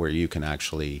map where you can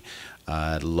actually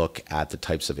look at the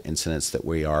types of incidents that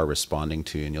we are responding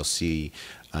to, and you'll see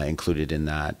included in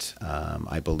that,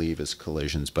 I believe, is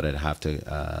collisions, but I'd have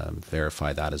to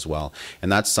verify that as well. And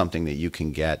that's something that you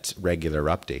can get regular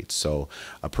updates. So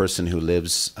a person who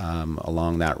lives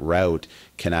along that route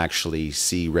can actually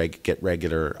get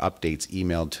regular updates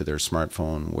emailed to their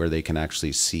smartphone, where they can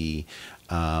actually see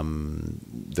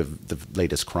the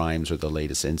latest crimes or the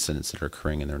latest incidents that are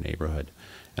occurring in their neighborhood.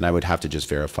 And I would have to just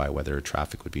verify whether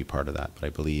traffic would be part of that, but I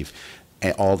believe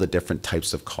all the different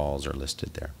types of calls are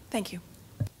listed there. Thank you.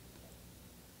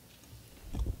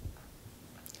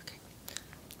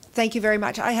 Thank you very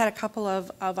much. I had a couple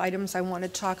of items I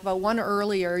wanted to talk about. One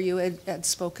earlier, you had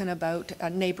spoken about a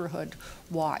neighborhood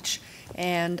watch.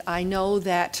 And I know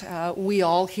that we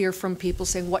all hear from people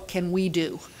saying, what can we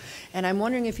do? And I'm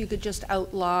wondering if you could just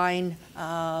outline,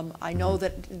 I know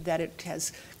that it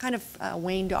has kind of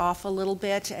waned off a little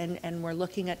bit, and we're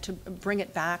looking at to bring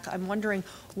it back. I'm wondering,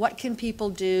 what can people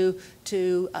do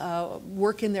to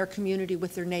work in their community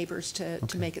with their neighbors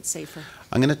to make it safer?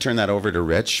 I'm going to turn that over to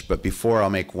Rich, but before I'll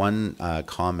make one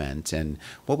comment. And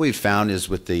what we've found is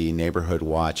with the neighborhood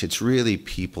watch, it's really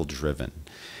people driven.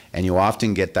 And you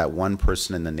often get that one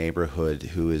person in the neighborhood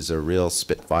who is a real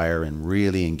spitfire and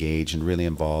really engaged and really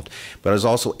involved, but is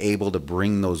also able to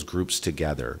bring those groups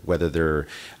together, whether they're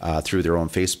through their own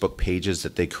Facebook pages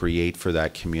that they create for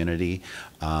that community.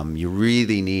 You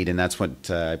really need, and that's what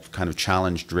I've kind of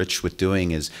challenged Rich with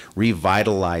doing, is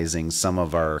revitalizing some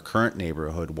of our current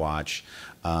neighborhood watch.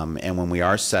 And when we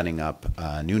are setting up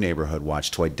a new neighborhood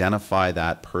watch, to identify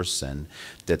that person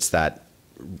that's that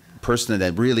person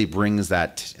that really brings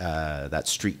that that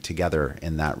street together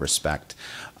in that respect.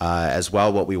 As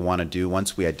well, what we want to do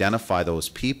once we identify those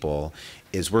people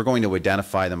is we're going to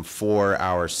identify them for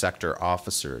our sector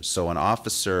officers. So an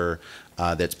officer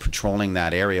that's patrolling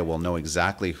that area will know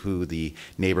exactly who the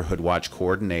neighborhood watch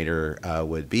coordinator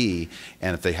would be,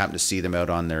 and if they happen to see them out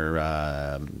on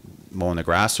their mowing the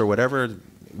grass or whatever,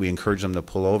 we encourage them to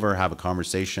pull over, have a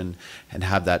conversation, and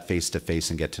have that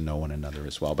face-to-face and get to know one another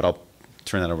as well. But I'll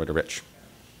turn that over to Rich.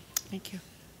 Thank you.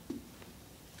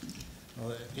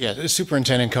 Yeah, the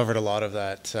superintendent covered a lot of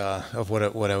that, of what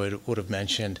I would have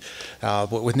mentioned.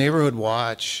 But with Neighborhood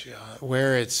Watch,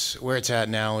 where it's at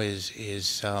now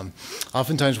is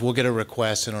oftentimes we'll get a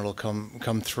request and it'll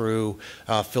come through,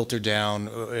 filtered down.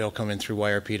 It'll come in through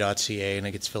yrp.ca and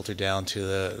it gets filtered down to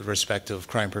the respective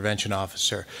crime prevention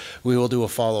officer. We will do a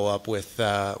follow-up with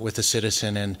the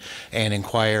citizen and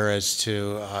inquire as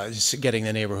to getting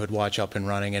the Neighborhood Watch up and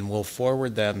running, and we'll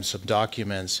forward them some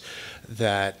documents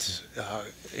that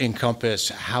encompass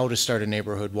how to start a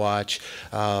neighborhood watch,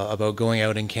 about going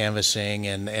out and canvassing,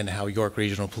 and how York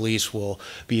Regional Police will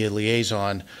be a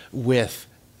liaison with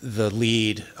the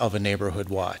lead of a neighborhood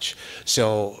watch.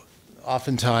 So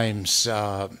oftentimes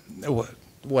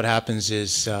what happens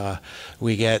is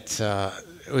we get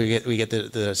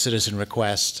the citizen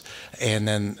request, and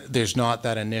then there's not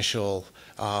that initial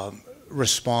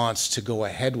response to go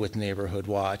ahead with Neighborhood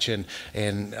Watch, and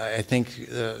I think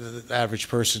the average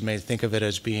person may think of it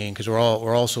as being, because we're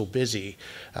all so busy,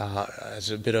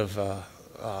 as a bit of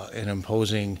an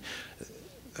imposing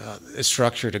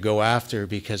structure to go after,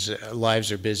 because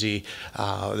lives are busy,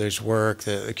 there's work,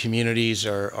 the communities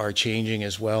are changing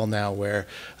as well now, where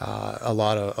a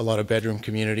lot of bedroom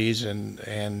communities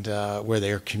and where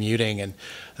they're commuting, and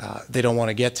they don't want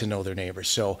to get to know their neighbors.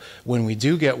 So when we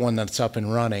do get one that's up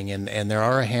and running, and there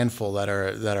are a handful that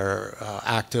are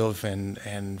active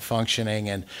and functioning,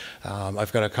 and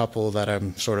I've got a couple that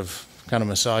I'm sort of kind of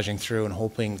massaging through and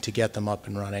hoping to get them up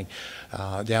and running.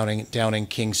 Down in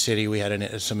King City, we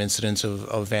had some incidents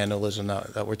of vandalism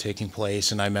that were taking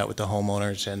place, and I met with the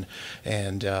homeowners,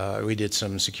 and we did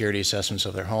some security assessments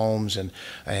of their homes,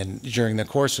 and during the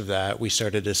course of that, we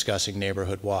started discussing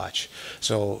Neighborhood Watch.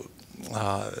 So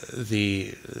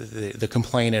the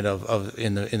complainant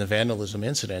in the vandalism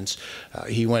incidents,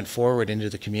 he went forward into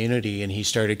the community and he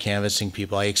started canvassing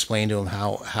people. I explained to him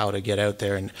how to get out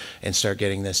there and start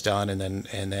getting this done, and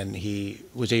then he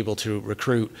was able to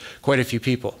recruit quite a few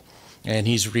people. And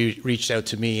he's reached out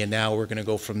to me, and now we're going to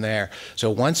go from there. So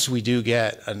once we do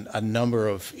get a number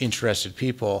of interested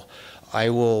people, I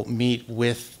will meet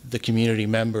with the community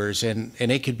members, and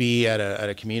it could be at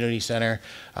a community center.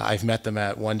 I've met them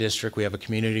at one district. We have a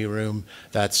community room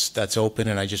that's open,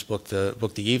 and I just booked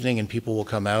the evening, and people will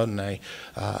come out, and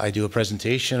I do a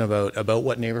presentation about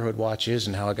what Neighborhood Watch is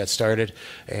and how it got started,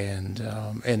 and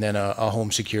then a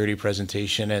home security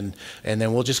presentation, and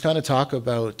then we'll just kind of talk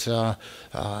about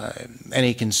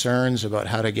any concerns about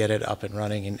how to get it up and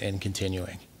running and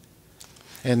continuing.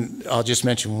 And I'll just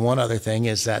mention one other thing,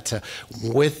 is that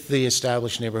with the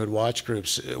established Neighborhood Watch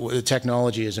groups, the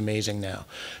technology is amazing now.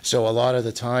 So a lot of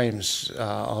the times,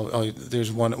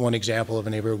 there's one example of a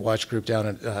Neighborhood Watch group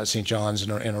down at St. John's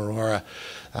in Aurora.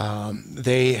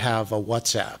 They have a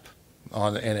WhatsApp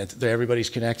on, and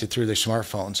everybody's connected through their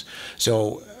smartphones.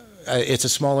 So it's a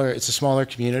smaller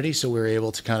community, so we're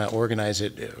able to kind of organize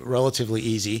it relatively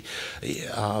easy.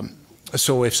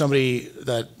 So if somebody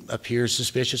that appears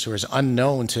suspicious or is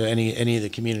unknown to any of the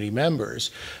community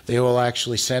members, they will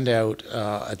actually send out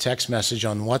a text message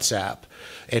on WhatsApp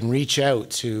and reach out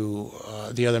to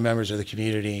the other members of the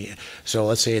community. So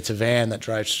let's say it's a van that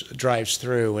drives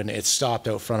through and it's stopped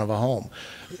out front of a home.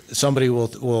 Somebody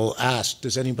will ask,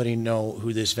 does anybody know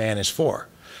who this van is for?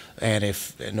 And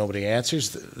if nobody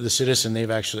answers, the citizen, they've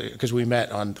actually, because we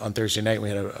met on Thursday night, we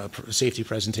had a safety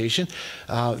presentation.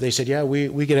 They said, yeah,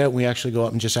 we get out and we actually go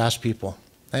up and just ask people,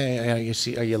 hey,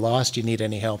 are you lost? Do you need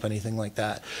any help? Anything like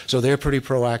that. So they're pretty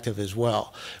proactive as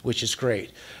well, which is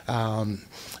great. And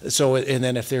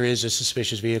then if there is a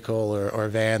suspicious vehicle or a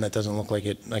van that doesn't look like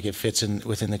it fits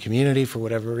within the community for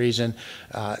whatever reason,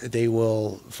 they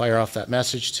will fire off that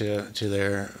message to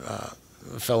their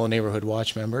fellow Neighborhood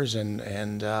Watch members,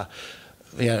 and yeah,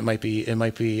 it might be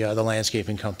the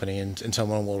landscaping company, and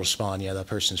someone will respond, yeah, that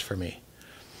person's for me.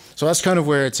 So that's kind of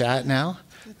where it's at now.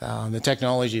 The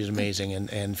technology is amazing,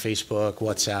 and Facebook,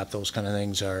 WhatsApp, those kind of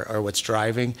things are what's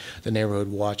driving the Neighborhood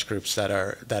Watch groups that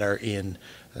are in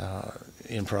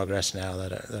progress now,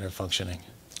 that are functioning.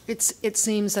 It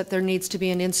seems that there needs to be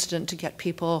an incident to get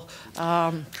people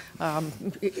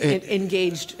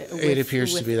engaged. It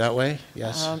appears to be that way,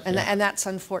 yes. And that's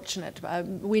unfortunate.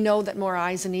 We know that more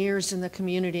eyes and ears in the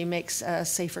community makes a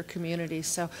safer community.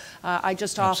 So I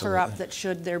just offer up that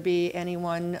should there be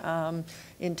anyone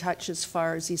in touch as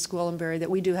far as East Gwillimbury, that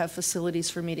we do have facilities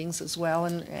for meetings as well,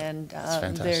 and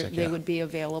they would be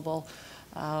available.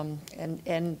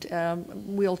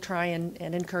 We'll try and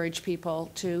encourage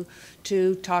people to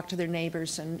talk to their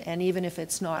neighbors, and even if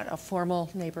it's not a formal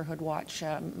Neighborhood Watch,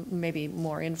 maybe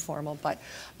more informal, but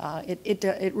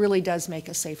it really does make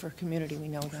a safer community. We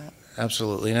know that.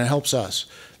 Absolutely, and it helps us,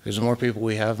 because the more people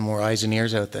we have, the more eyes and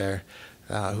ears out there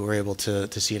who are able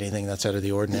to see anything that's out of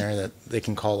the ordinary, that they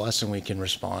can call us and we can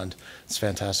respond. It's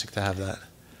fantastic to have that.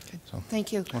 So.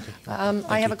 Thank you. Okay.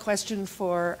 I have a question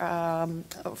for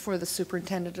the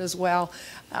superintendent as well,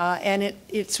 and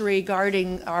it's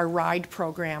regarding our RIDE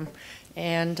program.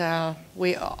 And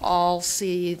we all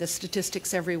see the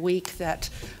statistics every week that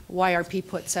YRP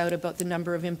puts out about the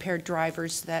number of impaired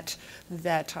drivers that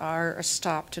are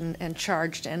stopped and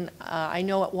charged. And I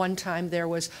know at one time there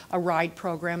was a RIDE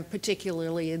program,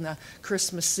 particularly in the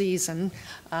Christmas season.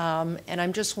 And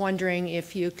I'm just wondering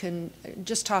if you can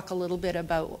just talk a little bit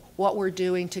about what we're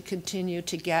doing to continue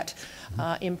to get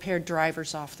impaired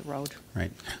drivers off the road.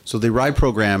 Right. So the RIDE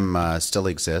program still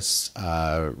exists.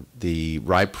 The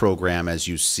RIDE program, as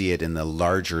you see it in the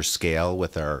larger scale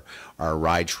with our our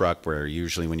ride truck, where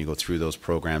usually when you go through those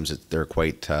programs, they're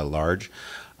quite large.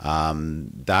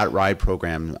 That ride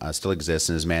program still exists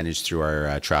and is managed through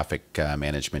our traffic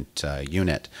management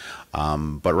unit.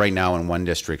 But right now in one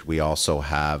district, we also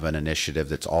have an initiative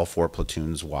that's all 4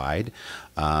 platoons wide,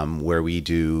 where we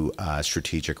do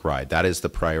strategic ride. That is the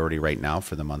priority right now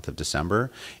for the month of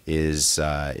December, is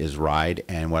ride,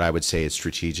 and what I would say is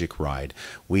strategic ride.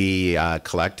 We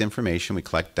collect information, we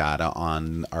collect data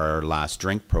on our last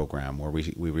drink program, where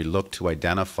we look to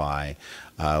identify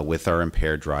with our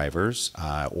impaired drivers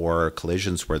or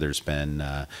collisions where there's been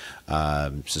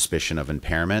suspicion of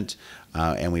impairment,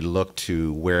 and we look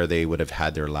to where they would have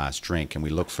had their last drink, and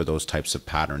we look for those types of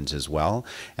patterns as well.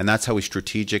 And that's how we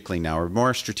strategically now are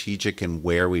more strategic in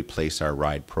where we place our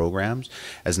ride programs,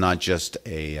 as not just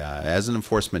as an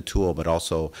enforcement tool, but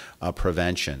also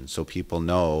prevention, so people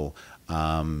know.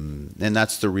 And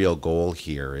that's the real goal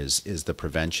here, is the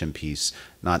prevention piece,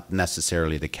 not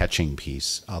necessarily the catching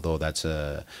piece, although that's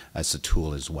a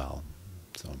tool as well.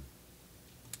 So,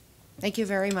 Thank you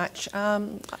very much.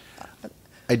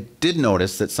 I did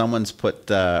notice that someone's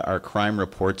put our crime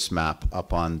reports map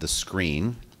up on the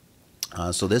screen.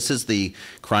 So this is the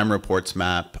crime reports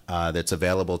map that's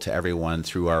available to everyone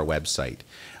through our website.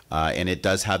 And it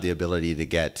does have the ability to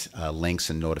get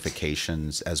links and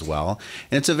notifications as well.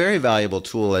 And it's a very valuable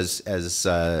tool, as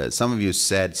some of you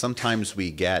said. Sometimes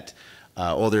we get,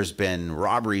 there's been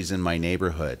robberies in my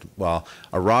neighborhood. Well,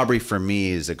 a robbery for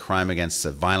me is a crime against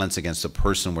violence against a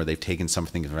person where they've taken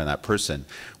something from that person.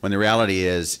 When the reality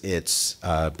is it's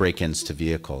break-ins to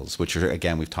vehicles, which are,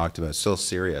 again, we've talked about, still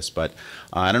serious. But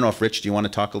I don't know if, Rich, do you want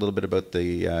to talk a little bit about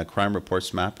the crime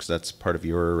reports map? Because that's part of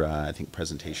your, I think,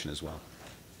 presentation as well.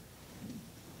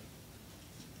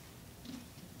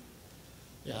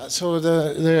 Yeah, so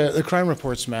the crime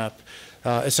reports map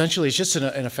essentially is just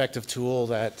an effective tool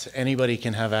that anybody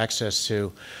can have access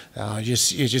to. You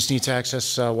just need to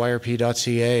access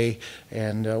yrp.ca,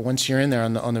 and once you're in there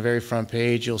on the very front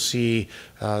page, you'll see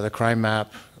the crime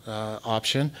map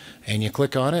option, and you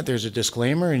click on it. There's a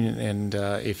disclaimer, and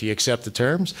if you accept the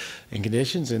terms and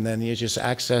conditions, and then you just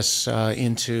access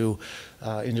into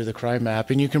the crime map,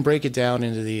 and you can break it down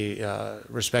into the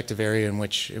respective area in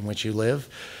which you live.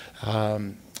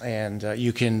 And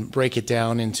you can break it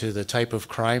down into the type of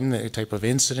crime, the type of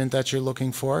incident that you're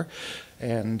looking for.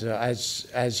 And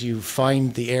as you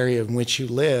find the area in which you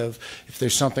live, if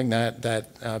there's something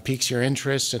that piques your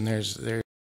interest, and there's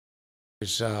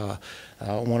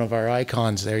one of our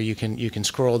icons there, you can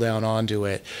scroll down onto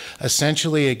it.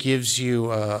 Essentially, it gives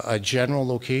you a general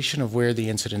location of where the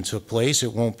incident took place.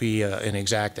 It won't be an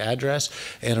exact address,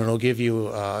 and it'll give you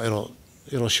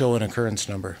it'll show an occurrence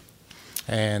number,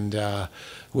 and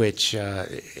which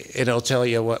it'll tell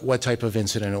you what type of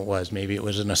incident it was. Maybe it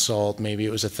was an assault, maybe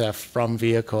it was a theft from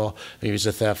vehicle, maybe it was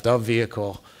a theft of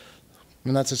vehicle.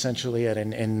 And that's essentially it.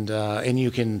 And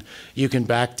you can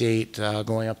backdate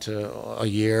going up to a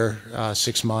year,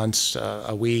 6 months,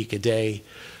 a week, a day,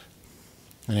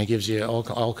 and it gives you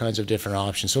all kinds of different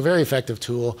options. So a very effective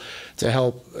tool to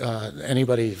help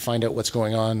anybody find out what's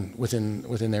going on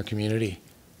within their community.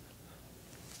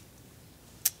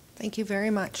 Thank you very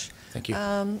much. Thank you.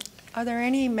 Are there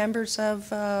any members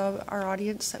of our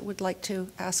audience that would like to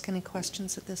ask any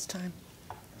questions at this time?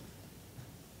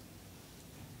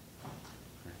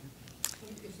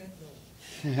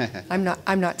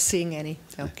 I'm not seeing any.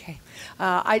 Okay.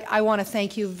 I want to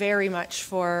thank you very much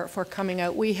for coming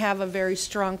out. We have a very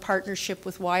strong partnership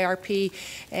with YRP,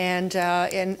 and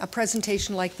a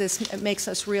presentation like this, it makes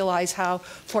us realize how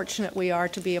fortunate we are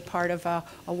to be a part of a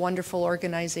wonderful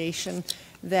organization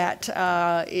that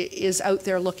is out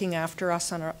there looking after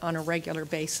us on a regular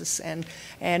basis. And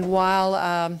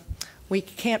while we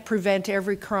can't prevent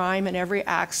every crime and every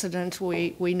accident,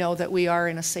 we know that we are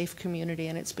in a safe community,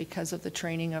 and it's because of the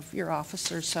training of your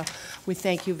officers. So we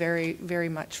thank you very, very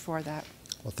much for that.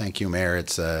 Well, thank you, Mayor.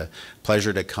 It's a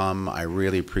pleasure to come. I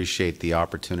really appreciate the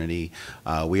opportunity.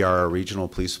 We are a regional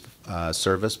police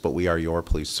service, but we are your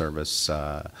police service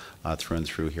through and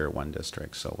through here at One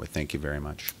District. So we thank you very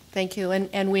much. Thank you.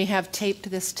 And we have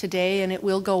taped this today, and it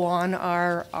will go on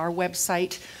our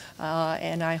website.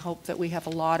 And I hope that we have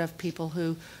a lot of people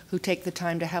who take the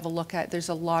time to have a look at. There's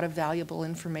a lot of valuable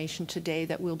information today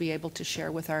that we'll be able to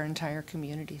share with our entire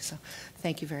community. So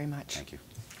thank you very much. Thank you.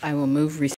 I will move